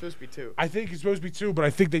 space. It's supposed to be 2. I think it's supposed to be 2, but I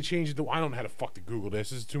think they changed it to. I don't know how to fuck to Google this.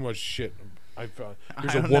 This is too much shit. Here's I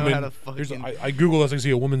a don't know woman. how to Here's fucking- I Google this. I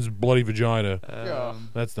see a woman's bloody vagina. Yeah.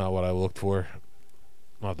 That's not what I looked for.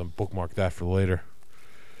 I'll have to bookmark that for later.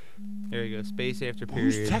 There you go. Space after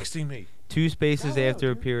Who's period. texting me? 2 spaces Oh,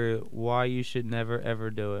 after a dude. period. Why you should never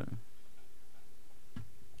ever do it.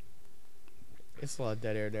 It's a lot of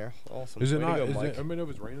dead air there. Awesome. Is it Way to not? go, Is Mike. it, I mean, if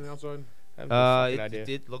it's raining outside. I have no fucking It idea.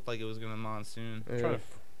 did look like it was gonna monsoon. Yeah. Trying to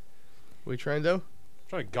What you trying to do?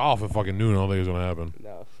 trying to golf at fucking noon. I don't think it's gonna happen.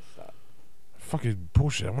 No, stop. Fucking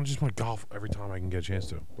bullshit. I want to just want to golf every time I can get a chance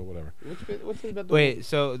to. But whatever. What's it about the Wait,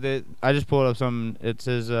 so I just pulled up some. It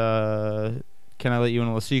says, "Can I let you in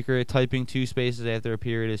on a secret? Typing 2 spaces after a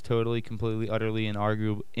period is totally, completely, utterly, and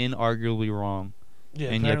inarguably wrong." Yeah,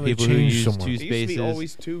 And yet apparently people who changed use somewhere. 2 It used to be spaces.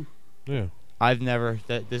 always 2. Yeah. I've never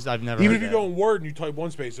Even heard if you that. go in Word and you type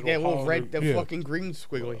 1 space, it'll Yeah, well, follow red, the yeah. fucking green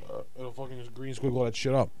squiggly. It'll fucking green squiggle that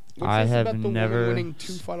shit up. What's I this have about the never- woman winning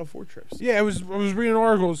 2 Final Four trips? Yeah, I was reading an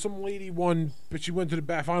article. Some lady won, but she went to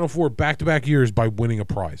the Final Four back-to-back years by winning a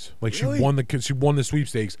prize. Like Really? she won the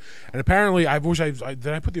sweepstakes, and apparently I did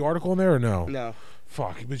I put the article in there or no? No.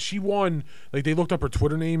 Fuck, but she won. Like they looked up her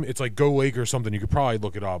Twitter name. It's like Go Lakers something. You could probably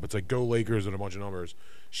look it up. It's like Go Lakers and a bunch of numbers.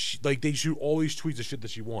 They shoot all these tweets of shit that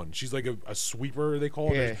she won. She's like a sweeper, they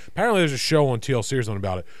call it. Yeah. Apparently, there's a show on TLC or something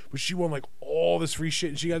about it. But she won like all this free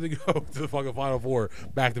shit, and she got to go to the fucking Final Four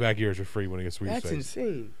back-to-back years for free winning a sweepstakes. That's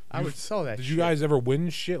insane. I would sell that. Did shit. you guys ever win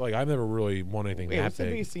shit? Like I've never really won anything Wait, that what's the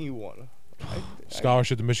big. biggest thing you won?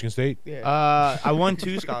 Scholarship to Michigan State. Yeah. I won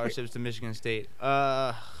 2 scholarships to Michigan State.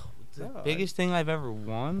 The No, biggest thing I've ever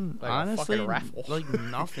won, Like a honestly, fucking raffle. like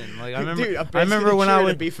nothing. Like I remember, Dude, a I remember when I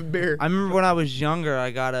was was, beef and beer. I remember when I was younger,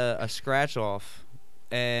 I got a scratch off,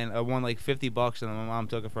 and I won like $50, and my mom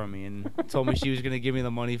took it from me and told me she was gonna give me the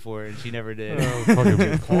money for it, and she never did.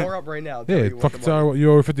 Fucking- Call her up right now. Tell yeah, her you want fucking the money. tell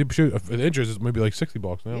you owe 50. Shoot, the interest is maybe like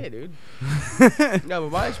 $60 now. Yeah, dude. No,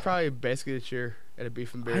 but mine's probably a basket this year at a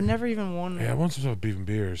beef and beer. I never even won. Yeah, I won some stuff with beef and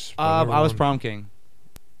beers. but never I was won. prom king.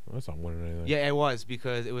 That's not winning anything. Yeah, it was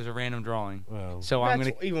because it was a random drawing. Wow. So That's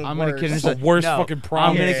I'm even gonna worse. That's consider the worst no, fucking prom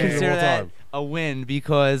I'm gonna Yeah. game of consider all that time. a win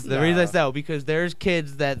because the reason Nah. I say because there's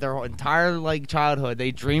kids that their entire like childhood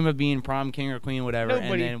they dream of being prom king or queen whatever,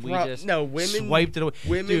 Nobody and then we prom- just no, women- swiped it away.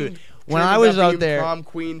 Women. Dude, when dream I was about out being there, prom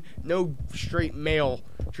queen. No straight male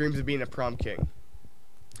dreams of being a prom king.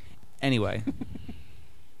 anyway,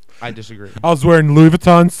 I disagree. I was wearing Louis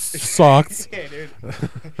Vuitton socks. Yeah, dude.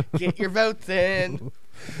 Get your votes in.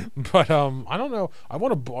 But I don't know. I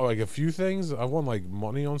won like a few things. I won like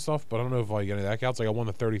money on stuff, but I don't know if like any of that counts. Like I won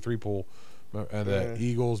the 33 pool, and the Yeah.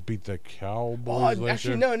 Eagles beat the Cowboys. Oh, last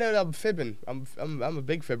actually, year. no, I'm fibbing. I'm a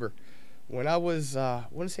big fibber. When I was, I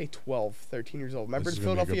want to say 12, 13 years old. Remember This the is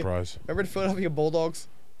gonna be a good Philadelphia? prize. Remember the Philadelphia Bulldogs?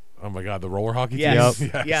 Oh my God, the roller hockey Yes.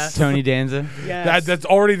 team. Yep. Yes. Tony Danza. Yes. That's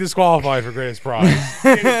already disqualified for greatest prize.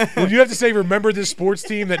 When you have to say, remember this sports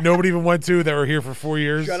team that nobody even went to that were here for 4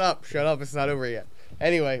 years. Shut up. It's not over yet.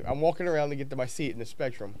 Anyway, I'm walking around to get to my seat in the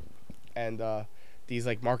Spectrum, and these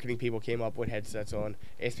like marketing people came up with headsets on,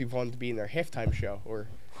 asked me if I wanted to be in their halftime show, or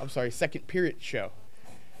I'm sorry, second period show.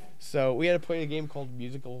 So we had to play a game called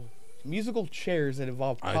musical chairs that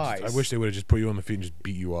involve pies. I wish they would have just put you on the feet and just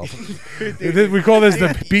beat you up. We call this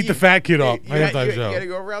the beat the fat kid up halftime You show. gotta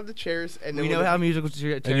go around the chairs, and then We when know the- how musical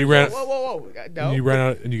chairs. And you ran- Whoa! No. And you ran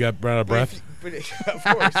out and you ran out of breath. But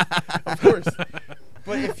of course.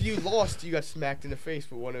 But if you lost, you got smacked in the face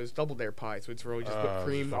with one of those double dare pies, which is really just whipped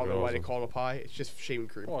cream. I don't know why they awesome. call it a pie. It's just shaving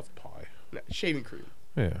cream. Oh, it's pie. No, shaving cream.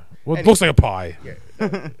 Yeah. Well, it And- looks like a pie.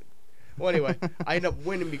 Yeah. Well, anyway, I ended up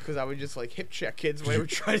winning because I would just like hip check kids when they were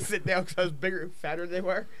trying to sit down because I was bigger and fatter than they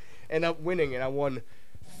were. Ended up winning, and I won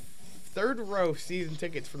third row season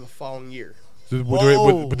tickets for the following year. So,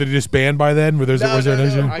 Whoa. but did they disband by then? Was there an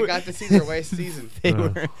issue? I got to see their last season. They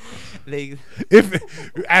were, they. If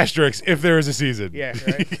asterisk, if there is a season, Yeah,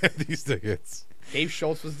 you right. get these tickets. Dave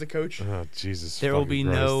Schultz was the coach. Oh Jesus! There will fucking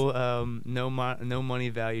be Christ. no money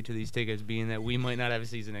value to these tickets, being that we might not have a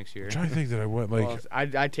season next year. I'm trying to think that I went like Well,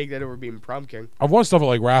 I'd take that over being prom king. I've won stuff at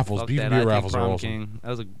like raffles. Fuck Beef that, and beer I think raffles are Prom awesome. King. That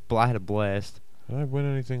was I had a blast. Did I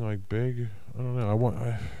win anything like big? I don't know. I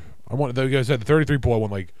won. Like I said, the 33 pool. I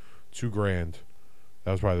won like $2,000.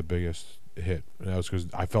 That was probably the biggest hit, and that was because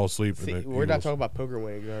I fell asleep. See, in the we're not Eagles. talking about poker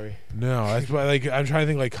winnings, are we? No, that's why. Like I'm trying to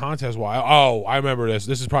think like contest wise. Oh, I remember this.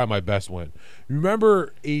 This is probably my best win. You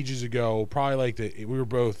remember ages ago? Probably like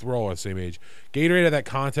we're all at the same age. Gatorade had that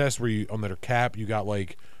contest where you on their cap you got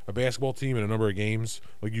like a basketball team and a number of games.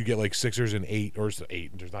 Like you get like Sixers and 8 or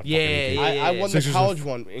 8. There's not. Yeah, fucking 8 games. yeah. I won Sixers the and college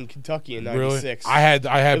one in Kentucky in Really? '96. I had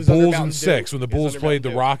It was under Bulls Mountain and Dew. 6 when the It was Bulls under played the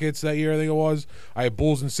Mountain Dew. Rockets that year. I think it was. I had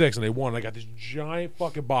Bulls and 6 and they won. I got this giant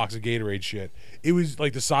fucking box of Gatorade shit. It was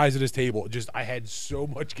like the size of this table. Just I had so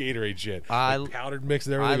much Gatorade shit. Like powdered mix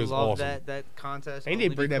and everything. I was loved awesome. that contest. They need to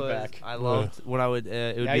only bring that because back. I loved when I would.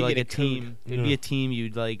 It would Now be you like get a a code. team. It'd be Yeah. a team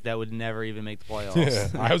you'd like that would never even make the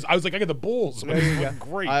playoffs. Yeah, I was like I got the Bulls. There you go.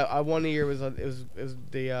 Great. I won the year was it was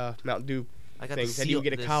the Mountain Dew I got thing. the Then you seal-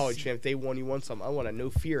 get a this- college, and if they won, you won something. I won a no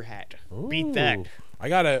fear hat. Beat that. Ooh. I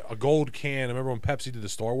got a gold can. I remember when Pepsi did the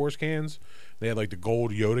Star Wars cans. They had like the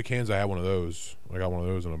gold Yoda cans. I had one of those. I got one of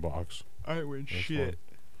those in a box. I win That's shit. fun.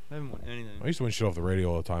 I haven't won anything. I used to win shit off the radio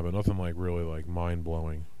all the time, but nothing like really like mind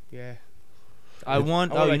blowing. Yeah. I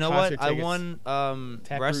won. I Oh, won, you like, know what? concert I tickets. won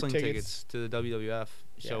Taproot wrestling tickets. tickets to the WWF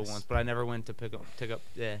show Yes. once, but I never went to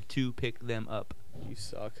pick them up. You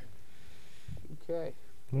suck. Okay.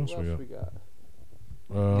 What else we we got?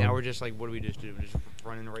 Now we're just like, what do we just do? We're just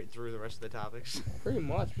running right through the rest of the topics. Pretty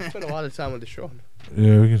much. We spent a lot of time with the show.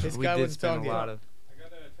 Yeah, we can. This we guy did was spend talking a lot of. I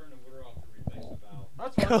got that turn the water off to replace the valve.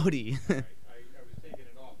 That's Cody. I was taking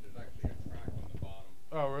it off. There's actually a crack on the bottom,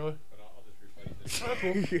 Oh, really? but I'll just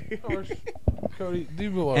replace it. That's cool. No worries. Cody,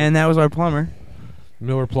 leave me alone. And that was our plumber.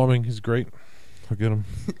 Miller Plumbing is great. I get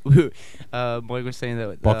them. Mike was saying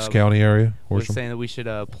that Bucks County area. was Horsham. saying that we should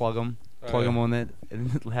plug them on it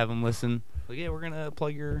and have them listen. Like, yeah, we're gonna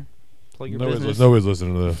plug your business. Nobody's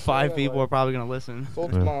listening to this. 5 people are probably gonna listen.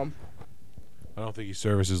 Folks, Yeah. mom. I don't think he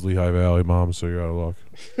services Lehigh Valley, Mom, so you're out of luck.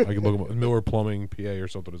 I can look him up. Miller Plumbing, PA, or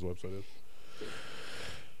something his website is.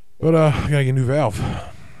 But, I gotta get a new valve.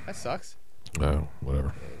 That sucks. No,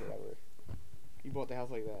 whatever. You bought the house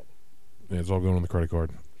like that. Yeah, it's all going on the credit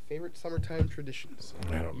card. Favorite summertime traditions?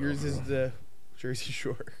 I don't know. Yours is the Jersey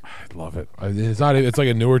Shore. I love it. It's not. It's like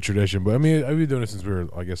a newer tradition, but I mean, I've been doing it since we were,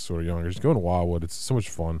 I guess, sort of younger. Just going to Wildwood, it's so much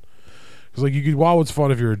fun. Because like Wildwood's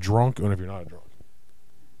fun if you're drunk and if you're not drunk.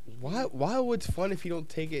 Wildwood's fun if you don't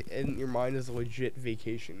take it in your mind as a legit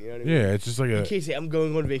vacation. You know what I mean? Yeah, it's just like You can't say I'm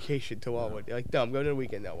going on vacation to Wildwood. You're like, no, I'm going on a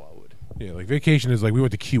weekend at Wildwood. yeah, like vacation is like we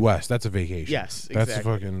went to Key West. That's a vacation. Yes, That's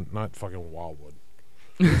exactly. fucking not fucking Wildwood.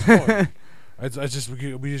 It's fun. It's just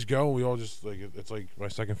we just go. We all just like it's like my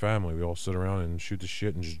second family. We all sit around and shoot the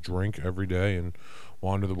shit and just drink every day and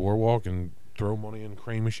wander the boardwalk and throw money in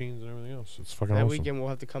crane machines and everything else. It's fucking That awesome. weekend we'll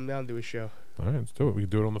have to come down and do a show. All right, let's do it. We can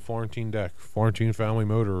do it on the Florentine deck, Florentine Family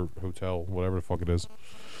Motor Hotel, whatever the fuck it is.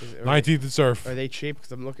 19th and Surf. Are they cheap?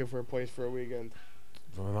 Because I'm looking for a place for a weekend.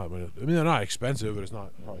 I mean, they're not expensive, but it's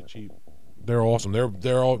not probably cheap. They're awesome.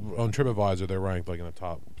 They're all on TripAdvisor. They're ranked like in the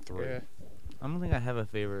top 3, Yeah. I don't think I have a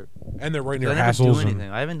favorite. and they're right near I never do Hassels. anything.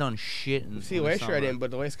 And I haven't done shit in See, in the last year I summer. didn't,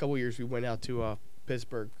 but the last couple of years we went out to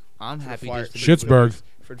Pittsburgh. I'm for the happy Flyers- just to Schittsburg.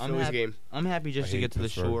 for the I'm Phillies happy- game. I'm happy just I to hate get to the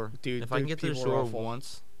Pittsburgh. shore. Dude, If I can get to the people are shore awful.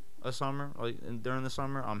 once a summer, like during the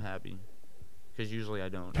summer, I'm happy. Because usually I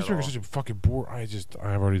don't. Pittsburgh is such a fucking bore. I've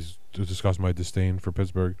already discussed my disdain for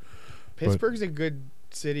Pittsburgh. Pittsburgh's a good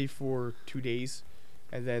city for 2 days,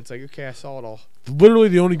 and then it's like, okay, I saw it all. Literally,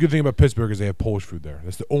 the only good thing about Pittsburgh is they have Polish food there.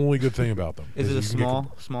 That's the only good thing about them. Is it a you can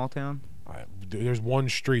get small town? there's one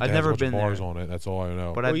street I've that never has a bunch of been bars there. on it. That's all I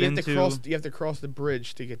know. But Well, I've you been have to to. cross. You have to cross the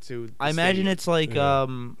bridge to get to. The I imagine stadium. it's like Yeah.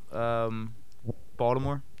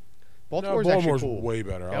 Baltimore. Baltimore's Baltimore's actually cool. way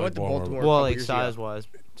better. Yeah, I like went to Baltimore. a Well, couple like years ago. size wise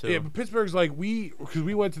too. Yeah, but Pittsburgh's like because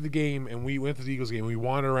we went to the game and we went to the Eagles game and we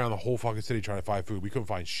wandered around the whole fucking city trying to find food. We couldn't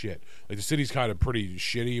find shit. Like the city's kind of pretty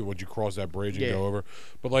shitty once you cross that bridge and Yeah. go over.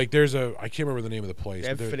 But like there's I can't remember the name of the place. They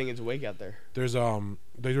have but there- Finnegan's Wake out there. there's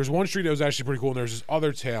one street that was actually pretty cool and there's this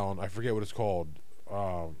other town. I forget what it's called.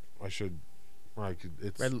 I should. Like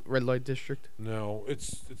it's Red Light District. no,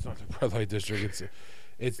 it's not the red light district.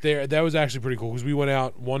 It's there. That was actually pretty cool because we went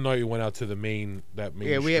out one night. We went out to the main Yeah,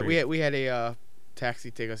 we street. had a taxi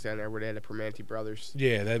take us down there where they had the Permanente Brothers,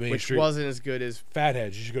 Yeah, that main which street. wasn't as good as.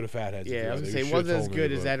 Fatheads. You should go to Fatheads. if Yeah, you I was go gonna there. say You it should've wasn't as told me,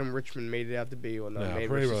 good as but- Adam Richmond made it out to be on No, Man Pretty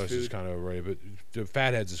vs. Brothers is Food. kind of overrated, but the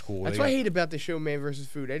Fatheads is cool. That's They what I got- hate about the show Man vs.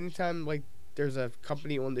 Food. Anytime like there's a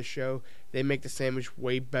company on the show, they make the sandwich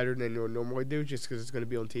way better than they normally do, just because it's going to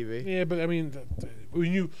be on TV. Yeah, but I mean,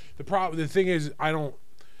 when the thing is,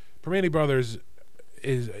 Permanente Brothers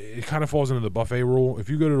it kind of falls into the buffet rule. If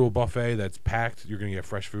you go to a buffet that's packed, you're gonna get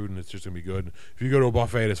fresh food and it's just gonna be good. If you go to a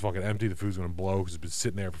buffet that's fucking empty, the food's gonna blow because it's been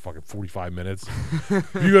sitting there for fucking 45 minutes.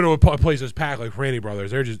 If you go to a place that's packed like Permanente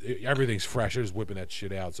Brothers, everything's fresh. They're just whipping that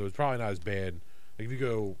shit out, so it's probably not as bad. Like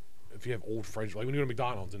if you have old French, like when you go to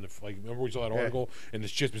McDonald's and remember we saw that Yeah. article and the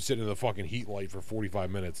shit's been sitting in the fucking heat light for 45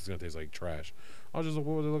 minutes, it's gonna taste like trash. What was I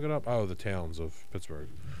looking up? Oh, the towns of Pittsburgh.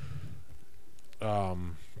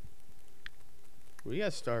 We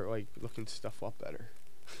gotta start like looking stuff up better.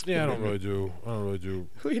 Yeah, I don't really do.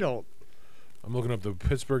 We don't. I'm looking up the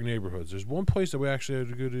Pittsburgh neighborhoods. There's one place that we actually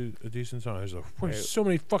had a decent time. There's so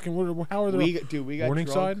many fucking. How are We they? got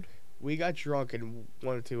Morningside? drunk. We got drunk and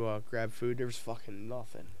wanted to grab food. There was fucking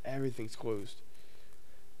nothing. Everything's closed.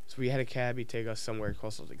 So we had a cabbie take us somewhere. It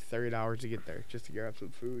cost us like $30 to get there just to grab some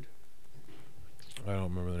food. I don't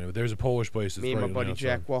remember the name. But there's a Polish place. That's Me and right my on the buddy outside.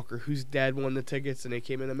 Jack Walker, whose dad won the tickets, and they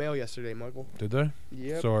came in the mail yesterday, Michael. Did they?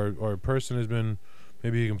 Yep. So our person has been.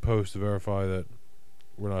 Maybe he can post to verify that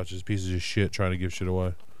we're not just pieces of shit trying to give shit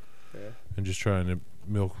away Yeah. and just trying to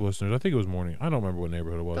milk listeners. I think it was morning. I don't remember what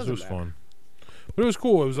neighborhood it was. Doesn't It was matter. fun. But it was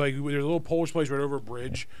cool. It was like there's a little Polish place right over a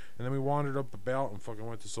bridge, and then we wandered up about and fucking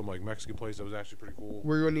went to some like Mexican place that was actually pretty cool.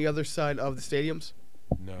 Were you on the other side of the stadiums?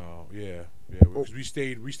 No, yeah, because we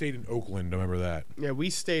stayed in Oakland. I remember that. Yeah, we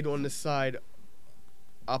stayed on the side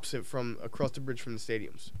opposite from across the bridge from the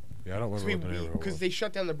stadiums. Yeah, I don't remember what the neighborhood Because was. they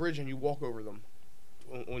shut down the bridge and you walk over them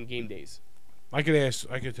on game days. I could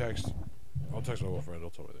text. I'll text my little friend. I'll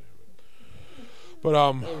tell me that. But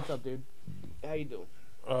Hey, what's up, dude? How you doing?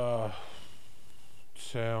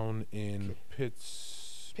 town in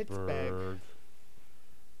Pittsburgh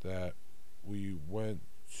that we went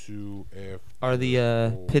to after. Are the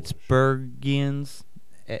Pittsburghians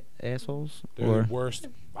assholes? They're Or the worst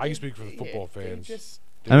I can speak for the football they fans.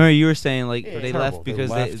 I remember you were saying like Yeah. they Terrible. left They because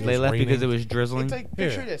left. they It was left because it raining. was drizzling. It's like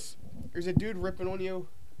picture Yeah. this: there's a dude ripping on you,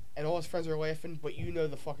 and all his friends are laughing, but you know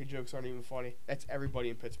the fucking jokes aren't even funny. That's everybody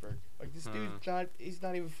in Pittsburgh. Like this dude's he's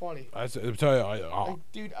not even funny. I'll tell you, Like,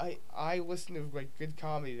 dude, I listen to like good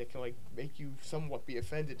comedy that can like make you somewhat be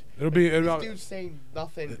offended. it'll be This about dude's saying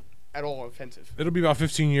nothing at all offensive. it'll be about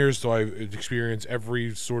 15 years till I experience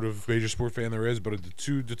every sort of major sport fan there is. But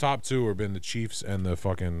the top two have been the Chiefs and the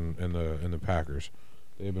fucking and the Packers.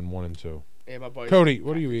 They've been 1 and 2. Yeah, my buddy. Cody,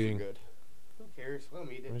 what are you eating? Good. Who cares? Let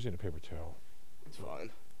me eat I'm it. just eating a paper towel. It's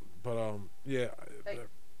fine. But yeah. Hey.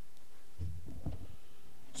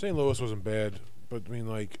 St. Louis wasn't bad, but I mean,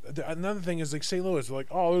 like another thing is like St. Louis, like,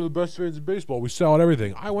 oh, they're the best fans in baseball. We sell out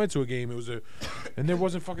everything. I went to a game, and there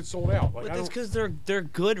wasn't fucking sold out. Like, But I that's don't. because they're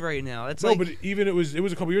good right now. It's No, like but even it was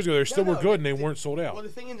a couple years ago. They still No, were no, good, and they the- weren't sold out. Well, the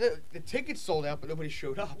thing is, the tickets sold out, but nobody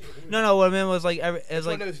showed up. no. What I meant was like it's It's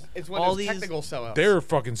like one of those, it's one all of those these- technical sellouts. Their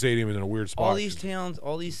fucking stadium is in a weird spot. all these towns,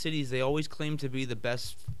 all these cities, they always claim to be the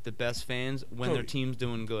best fans when their Cody. team's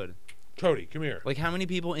doing good. Cody, come here. Like how many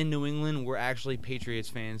people in New England were actually Patriots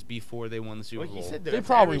fans before they won the Super like Bowl? you said, They that's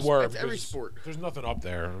probably every, were. That's every because sport. There's nothing up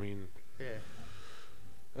there. I mean, Yeah.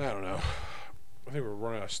 I don't know. I think we're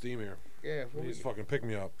running out of steam here. Yeah. They just fucking pick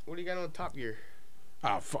me up. What do you got on Top Gear?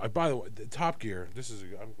 By the way, the Top Gear.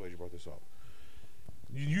 I'm glad you brought this up.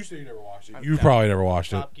 You say you never watched it. Okay. You probably never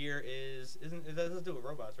watched it. Top Gear isn't it does do with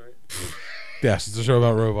robots, right? Yes, it's a show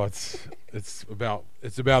about robots. It's about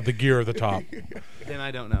the gear at the top. Then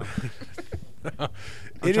I don't know.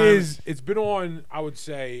 It trying is. It's been on. I would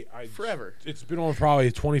say Forever. It's been on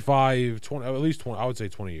probably 25, 20, at least 20. I would say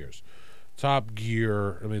 20 years. Top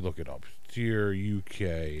Gear. Let me look it up. Gear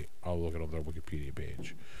UK. I'll look it up on their Wikipedia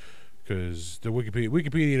page because the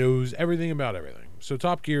Wikipedia knows everything about everything. So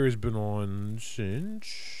Top Gear has been on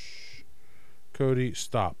since Cody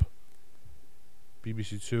stop.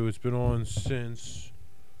 BBC Two. It's been on since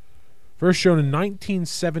first shown in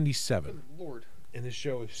 1977. Good Lord. And this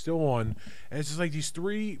show is still on, and it's just like these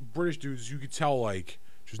three British dudes you could tell like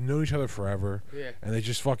just know each other forever, Yeah. and they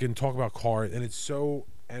just fucking talk about cars, and it's so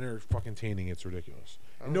entertaining, it's ridiculous.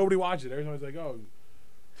 And Oh. nobody watches it. Everyone's like, "Oh,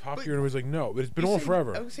 Top But- Gear," and everybody's like, "No," but it's been You on say-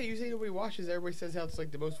 forever. I would say you say nobody watches. Everybody says how it's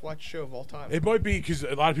like the most watched show of all time. It might be because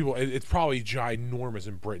a lot of people. It's probably ginormous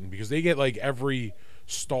in Britain because they get like every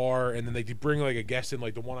star, and then they bring like a guest in.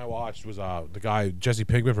 Like the one I watched was the guy Jesse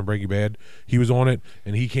Pinkman from Breaking Bad. He was on it,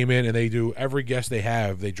 and he came in, and they do every guest they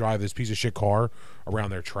have. They drive this piece of shit car around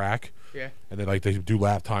their track, Yeah. and then like they do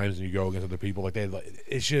lap times, and you go against other people. Like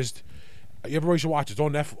it's just everybody should watch it. It's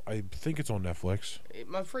on Netflix. I think it's on Netflix.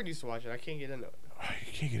 My friend used to watch it. I can't get into it.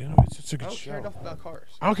 You can't get into it. It's a I good don't show. care enough about cars.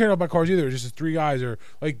 I don't care about cars either. It's just the three guys are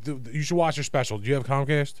like you should watch their special. Do you have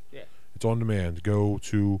Comcast? Yeah. It's on demand. Go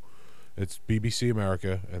to it's BBC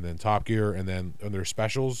America and then Top Gear and then on their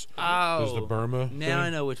specials there's the Oh, Burma. now thing. I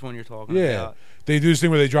know which one you're talking Yeah. about. They do this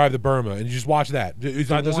thing where they drive the Burma and you just watch that. It's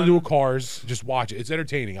not nothing to do one- with cars. Just watch it. It's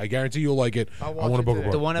entertaining. I guarantee you'll like it. I'll I watch want to it book a today.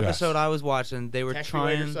 book. The one Yes. episode I was watching, they were Text me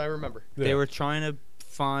later trying so I remember. Yeah. they were trying to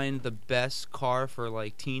find the best car for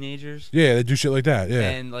like teenagers. Yeah, they do shit like that. Yeah.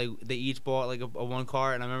 And like they each bought like a one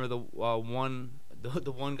car, and I remember the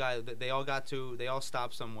one guy that they all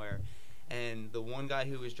stopped somewhere, and the one guy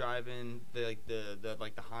who was driving the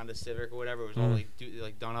Honda Civic or whatever was all Mm.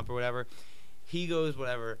 like done up or whatever. He goes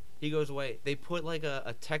away. They put like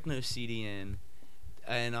a techno CD in,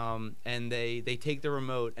 and they take the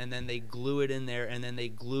remote and then they glue it in there, and then they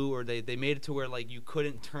made it to where like you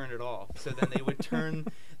couldn't turn it off. So then they would turn.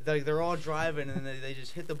 Like they're all driving and they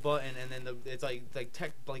just hit the button and then it's like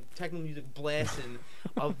techno music blasting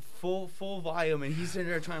a full volume, and he's sitting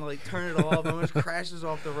there trying to like turn it off, almost crashes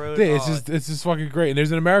off the road. Yeah, Oh, it's just fucking great. And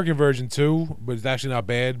there's an American version too, but it's actually not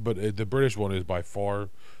bad. But the British one is by far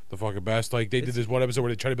the fucking best. Like they did this one episode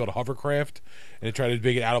where they tried to build a hovercraft and they tried to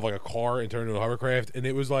make it out of like a car and turn it into a hovercraft, and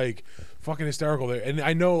it was like fucking hysterical there. And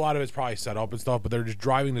I know a lot of it's probably set up and stuff, but they're just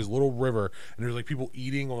driving this little river and there's like people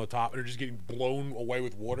eating on the top and they're just getting blown away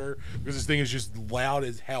with water because this thing is just loud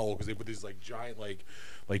as hell because they put these like giant like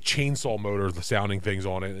chainsaw motor sounding things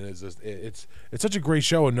on it, and it's just it's such a great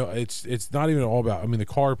show. And no, it's not even all about. I mean, the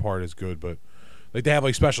car part is good, but like they have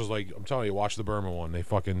like specials. Like I'm telling you, watch the Burma one. They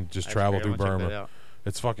fucking just that's travel great. through I'm gonna check that Burma. out.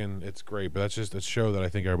 It's great. But that's just a show that I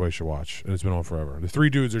think everybody should watch, and it's been on forever. The three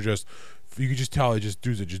dudes are just you can just tell they just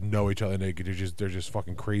dudes that just know each other, and they're just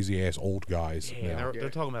fucking crazy ass old guys. Yeah, now. they're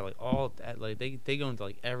talking about like all that, like they go into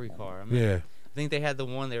like every car. I mean, Yeah, I think they had the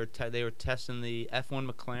one they were testing the F1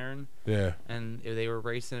 McLaren, yeah. and they were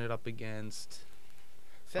racing it up against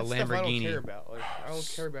That's a stuff I don't Lamborghini. care about. Like, I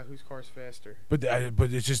don't care about whose car's faster. But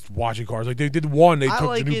it's just watching cars. Like they did one. They I took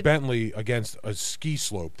like the new it- Bentley against a ski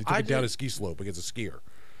slope. They took I it down did- a ski slope against a skier.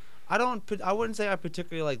 I wouldn't say I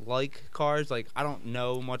particularly like cars. Like I don't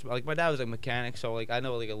know much about. Like my dad was a mechanic, so like I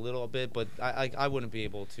know like a little bit, but I wouldn't be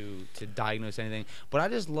able to diagnose anything. But I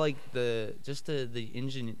just like the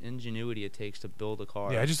ingenuity it takes to build a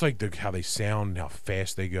car. Yeah, I just like how they sound and how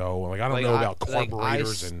fast they go. Like I don't Like, know I- about like,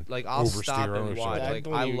 carburetors and like I'll stop oversteer and and shit. watch. like that. Like,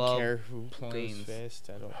 don't I even love care who planes. goes fast.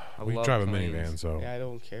 I don't. I We love drive a planes. minivan, so Yeah, I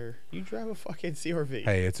don't care. You drive a fucking CRV.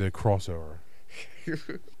 hey, it's a crossover.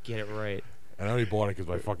 Get it right. And I only bought it because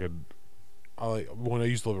my fucking. When I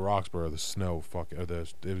used to live in Roxborough, the snow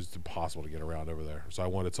it was impossible to get around over there. So I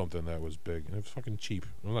wanted something that was big, and it was fucking cheap.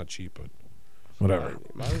 Well, not cheap, but whatever.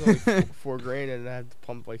 Mine was only $4,000, and I had to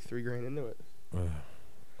pump like $3,000 into it.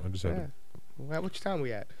 I just had Yeah. Well, at which time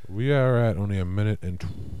we at? We are at only an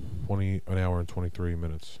hour and 23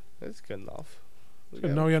 minutes. That's good enough. We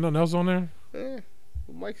No, yeah, nothing else on there.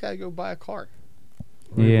 Mike's gotta go buy a car.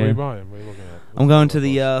 What are you Yeah. buying? What are you looking at? I'm going to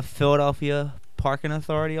the Philadelphia Parking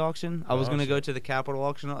Authority auction. I was Oh, gonna go shit. to the Capitol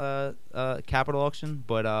auction,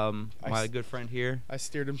 but my good friend here I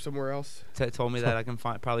steered him somewhere else. told me that I can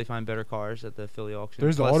probably find better cars at the Philly auction.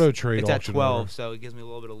 There's the Plus, auto trade It's auction at 12, over. so it gives me a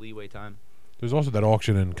little bit of leeway time. There's also that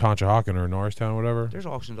auction in Conshohocken or Norristown, or whatever. There's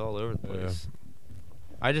auctions all over the Yeah. place.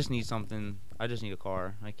 I just need something. I just need a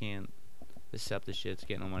car. I can't accept this shit. It's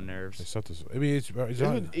getting on my nerves. They set this. I mean, it's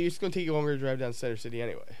It's gonna take you longer to drive down Center City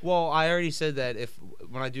anyway. Well, I already said that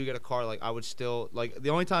when I do get a car, like I would still like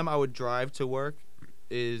the only time I would drive to work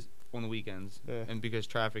is on the weekends, Yeah. and because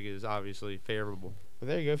traffic is obviously favorable. But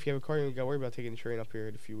there you go. If you have a car, you don't gotta worry about taking the train up here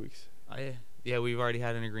in a few weeks. Yeah, we've already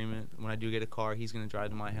had an agreement. When I do get a car, he's gonna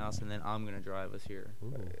drive to my house, and then I'm gonna drive us here.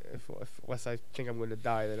 Unless I think I'm gonna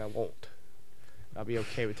die, then I won't. I'll be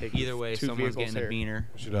okay with taking Either way, two someone's vehicles getting here.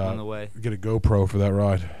 a beaner Should on the way. get a GoPro for that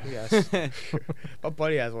ride. Yes. My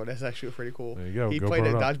buddy has one. That's actually pretty cool. There you go. He GoPro played a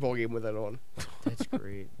it up. dodgeball game with it on. That's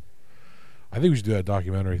great. I think we should do that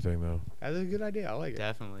documentary thing though, That's a good idea. I like it.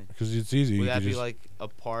 Definitely. because it's easy. Would You that could be just, like a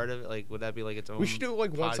part of it? Like, would that be like its own We should do it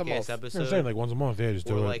like once a podcast month. I'm episode? saying like once a month. Yeah, just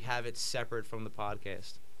or do it. like have it separate from the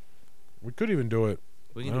podcast? We could even do it.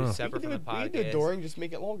 We I can don't do know. it separate we from can the do it, we podcast. can do it during, just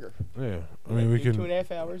make it longer. Yeah, I mean we Do can.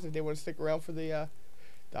 2.5 hours. If they want to stick around for the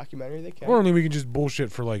documentary, they can. Or only we can just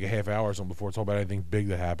bullshit for like a half hour or something before talk about anything big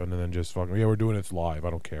that happened, and then just fucking we're doing it live. I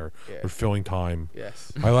don't care. Yeah. We're filling time.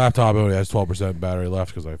 Yes. My laptop only has 12% battery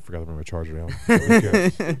left because I forgot to bring my charger down. Who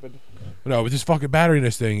cares? Stupid. No, but this fucking battery in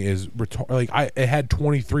this thing is it had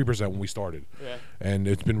 23% when we started, Yeah. and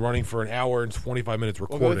it's been running for an hour and 25 minutes Well,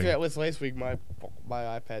 recording. going through that list last week, my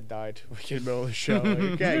iPad died in the middle of the show. Like, okay,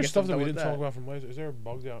 Is I there guess stuff I'm that done we with didn't talk about from last? Is there a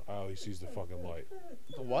bug down? Oh, he sees the fucking light.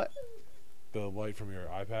 The what? The light from your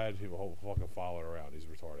iPad. He will fucking follow it around. He's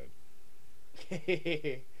retarded.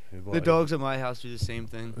 The dogs at my house do the same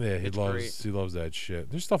thing. Yeah, It's great. he loves that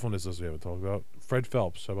shit. There's stuff on this list we haven't talked about. Fred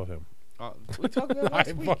Phelps. How about him? we talked about it last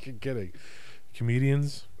I'm week. fucking kidding.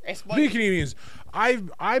 Comedians. Ask Speaking of Mike. comedians,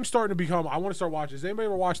 I'm starting to become. I want to start watching. Has anybody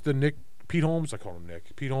ever watched the Pete Holmes? I call him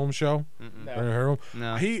Nick. Pete Holmes show. Mm-mm. No. Ever heard of him?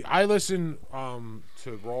 No. I listen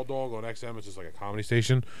to Raw Dog on XM. It's just like a comedy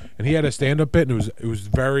station, and he had a stand up bit, and it was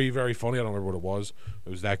very very funny. I don't remember what it was. It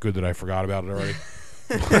was that good that I forgot about it already.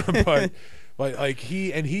 but like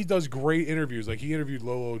he does great interviews. Like he interviewed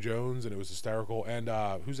Lolo Jones, and it was hysterical. And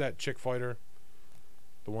who's that chick fighter?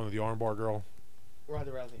 The one with the armbar girl.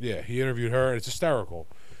 Ronda Rousey. Yeah, he interviewed her, and it's hysterical.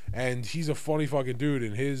 And he's a funny fucking dude,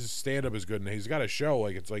 and his stand up is good. And he's got a show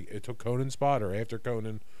like it's like it took Conan's spot or after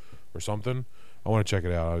Conan or something. I want to check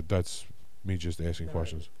it out. That's me just asking No.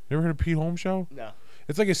 questions. You ever heard of Pete Holmes show? No.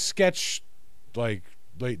 It's like a sketch, like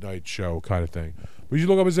late night show kind of thing. But you should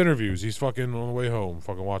look up his interviews. He's fucking on the way home.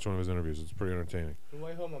 Fucking watch one of his interviews. It's pretty entertaining. On the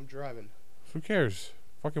way home, I'm driving. Who cares?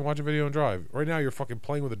 Fucking watch a video and drive. Right now, you're fucking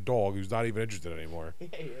playing with a dog who's not even interested anymore. Yeah,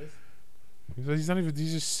 he is. He's not even.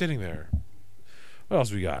 He's just sitting there. What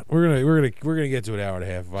else we got? We're gonna get to an hour and a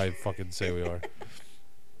half if I fucking say we are.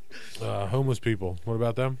 Homeless people. What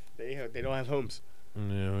about them? They don't have homes.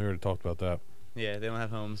 Yeah, we already talked about that. Yeah, they don't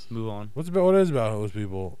have homes. Move on. What is about homeless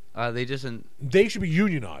people? They just They should be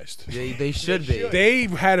unionized. they should They be. should. They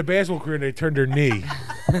had a basketball career and they turned their knee.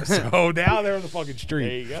 So now they're on the fucking street.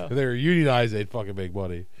 There you go. If they were unionized, they'd fucking make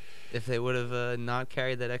money. If they would have not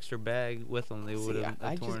carried that extra bag with them, they would See,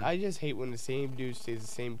 have torn. I just hate when the same dude stays the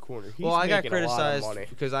same corner. He's Well, I got making a lot of criticized money.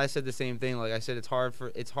 because I said the same thing. Like I said, it's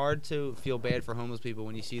hard to feel bad for homeless people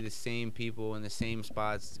when you see the same people in the same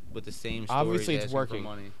spots with the same stories. Obviously, it's asking for working.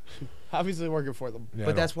 money. Obviously working for them. Yeah, I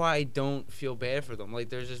But know. that's why I don't feel bad for them. Like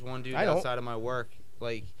there's just one dude I don't. outside of my work.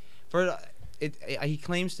 Like he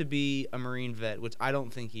claims to be a Marine vet, which I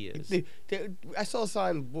don't think he is. I saw a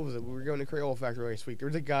sign. What was it? We were going to Crayola Factory last week. There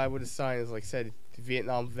was a guy with a sign that said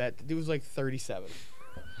Vietnam vet. The dude was like 37.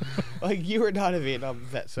 Like, you are not a Vietnam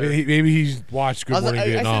vet, sir. Maybe he's watched Good Morning I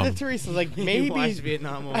Vietnam. said to Teresa, like, He maybe. watched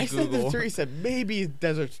Vietnam on I said Google. to Teresa, maybe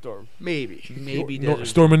Desert Storm. Maybe. Maybe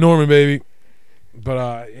Storm and Norman, baby.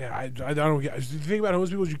 But yeah, I don't get. The thing about homeless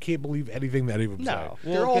people is you can't believe anything that even say. No.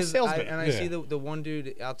 They're all 'cause salesmen. I Yeah. see the one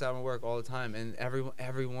dude out there at work all the time, and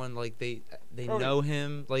everyone like they Oh, know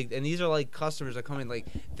him, like, and these are like customers that come in, like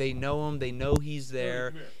they know him, they know he's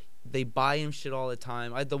there, they buy him shit all the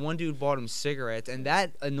time. The one dude bought him cigarettes, and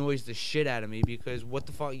that annoys the shit out of me because what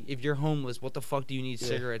the fuck, if you're homeless, what the fuck do you need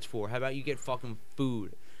cigarettes for? How about you get fucking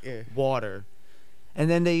food, Yeah. water, and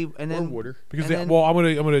then Or water. Because And then- well, I'm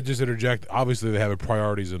gonna just interject. Obviously, they have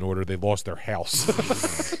priorities in order. They lost their house.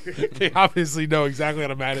 They obviously know exactly how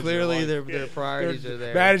to manage. clearly their their priorities are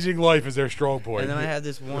there. managing life is their strong point. And then I have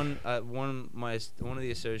this one one of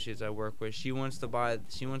the associates I work with. She wants to buy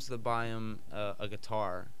him a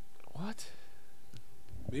guitar. What?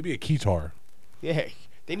 Maybe a keytar. Yeah.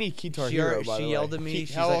 They need Keytar She Hero, by the way. yelled at me.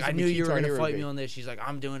 She's How like, else I would knew you were Keytar gonna Hero fight be? me on this. She's like,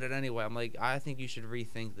 I'm doing it anyway. I'm like, I think you should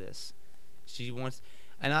rethink this. She wants,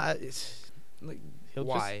 and it's like, He'll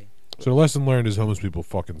why? So the lesson learned is homeless people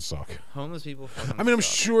fucking suck. Homeless people. Fucking I mean, I'm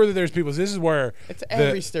suck. sure that there's people. This is where It's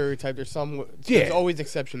every stereotype. There's Yeah. there's always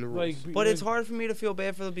exception to rules. like, But it's hard for me to feel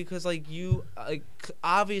bad for them because, like, you, like,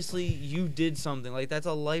 obviously you did something. Like, that's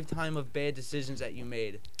a lifetime of bad decisions that you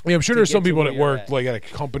made. Yeah, I'm sure to there's get some to people where that you're work at. like at a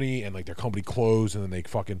company and like their company closed and then they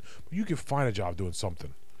fucking. You can find a job doing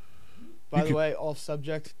something. By you the could- way, off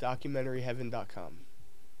subject, documentaryheaven.com.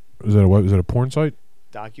 Is that is that a porn site?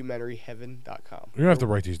 Documentaryheaven.com. You're gonna have to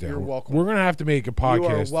write these down. You're welcome. We're gonna have to make a You are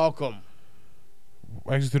podcast. welcome.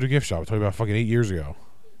 Access to the gift shop. I told you about fucking 8 years ago.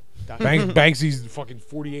 Docu- Banksy's fucking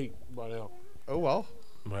 48 by now. oh, well.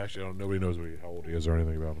 Well, actually, nobody knows how old he is or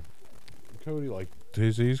anything about him. Cody, like,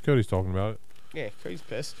 Cody's talking about it. Yeah, Cody's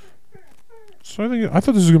pissed. So I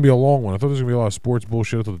thought this was gonna be a long one. I thought this was gonna be a lot of sports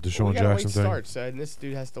bullshit. I thought the Well, Deshaun we got a Jackson late thing. start, so and this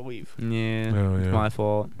dude has to leave. Yeah, Oh, it's yeah. my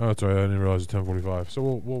fault. Oh, that's right. I didn't realize it's 10:45. So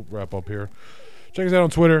we'll wrap up here. Check us out on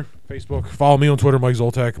Twitter, Facebook. Follow me on Twitter, Mike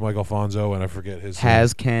Zoltek, Mike Alfonso, and I forget his.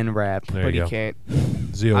 Can rap. There But you he go. can't.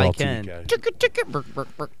 I can.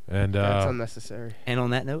 ZOLTK. And That's unnecessary. And on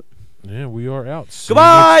that note. yeah, we are out. See you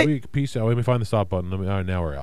Goodbye! next week. Peace out. Let me find the stop button. All right, now we're out.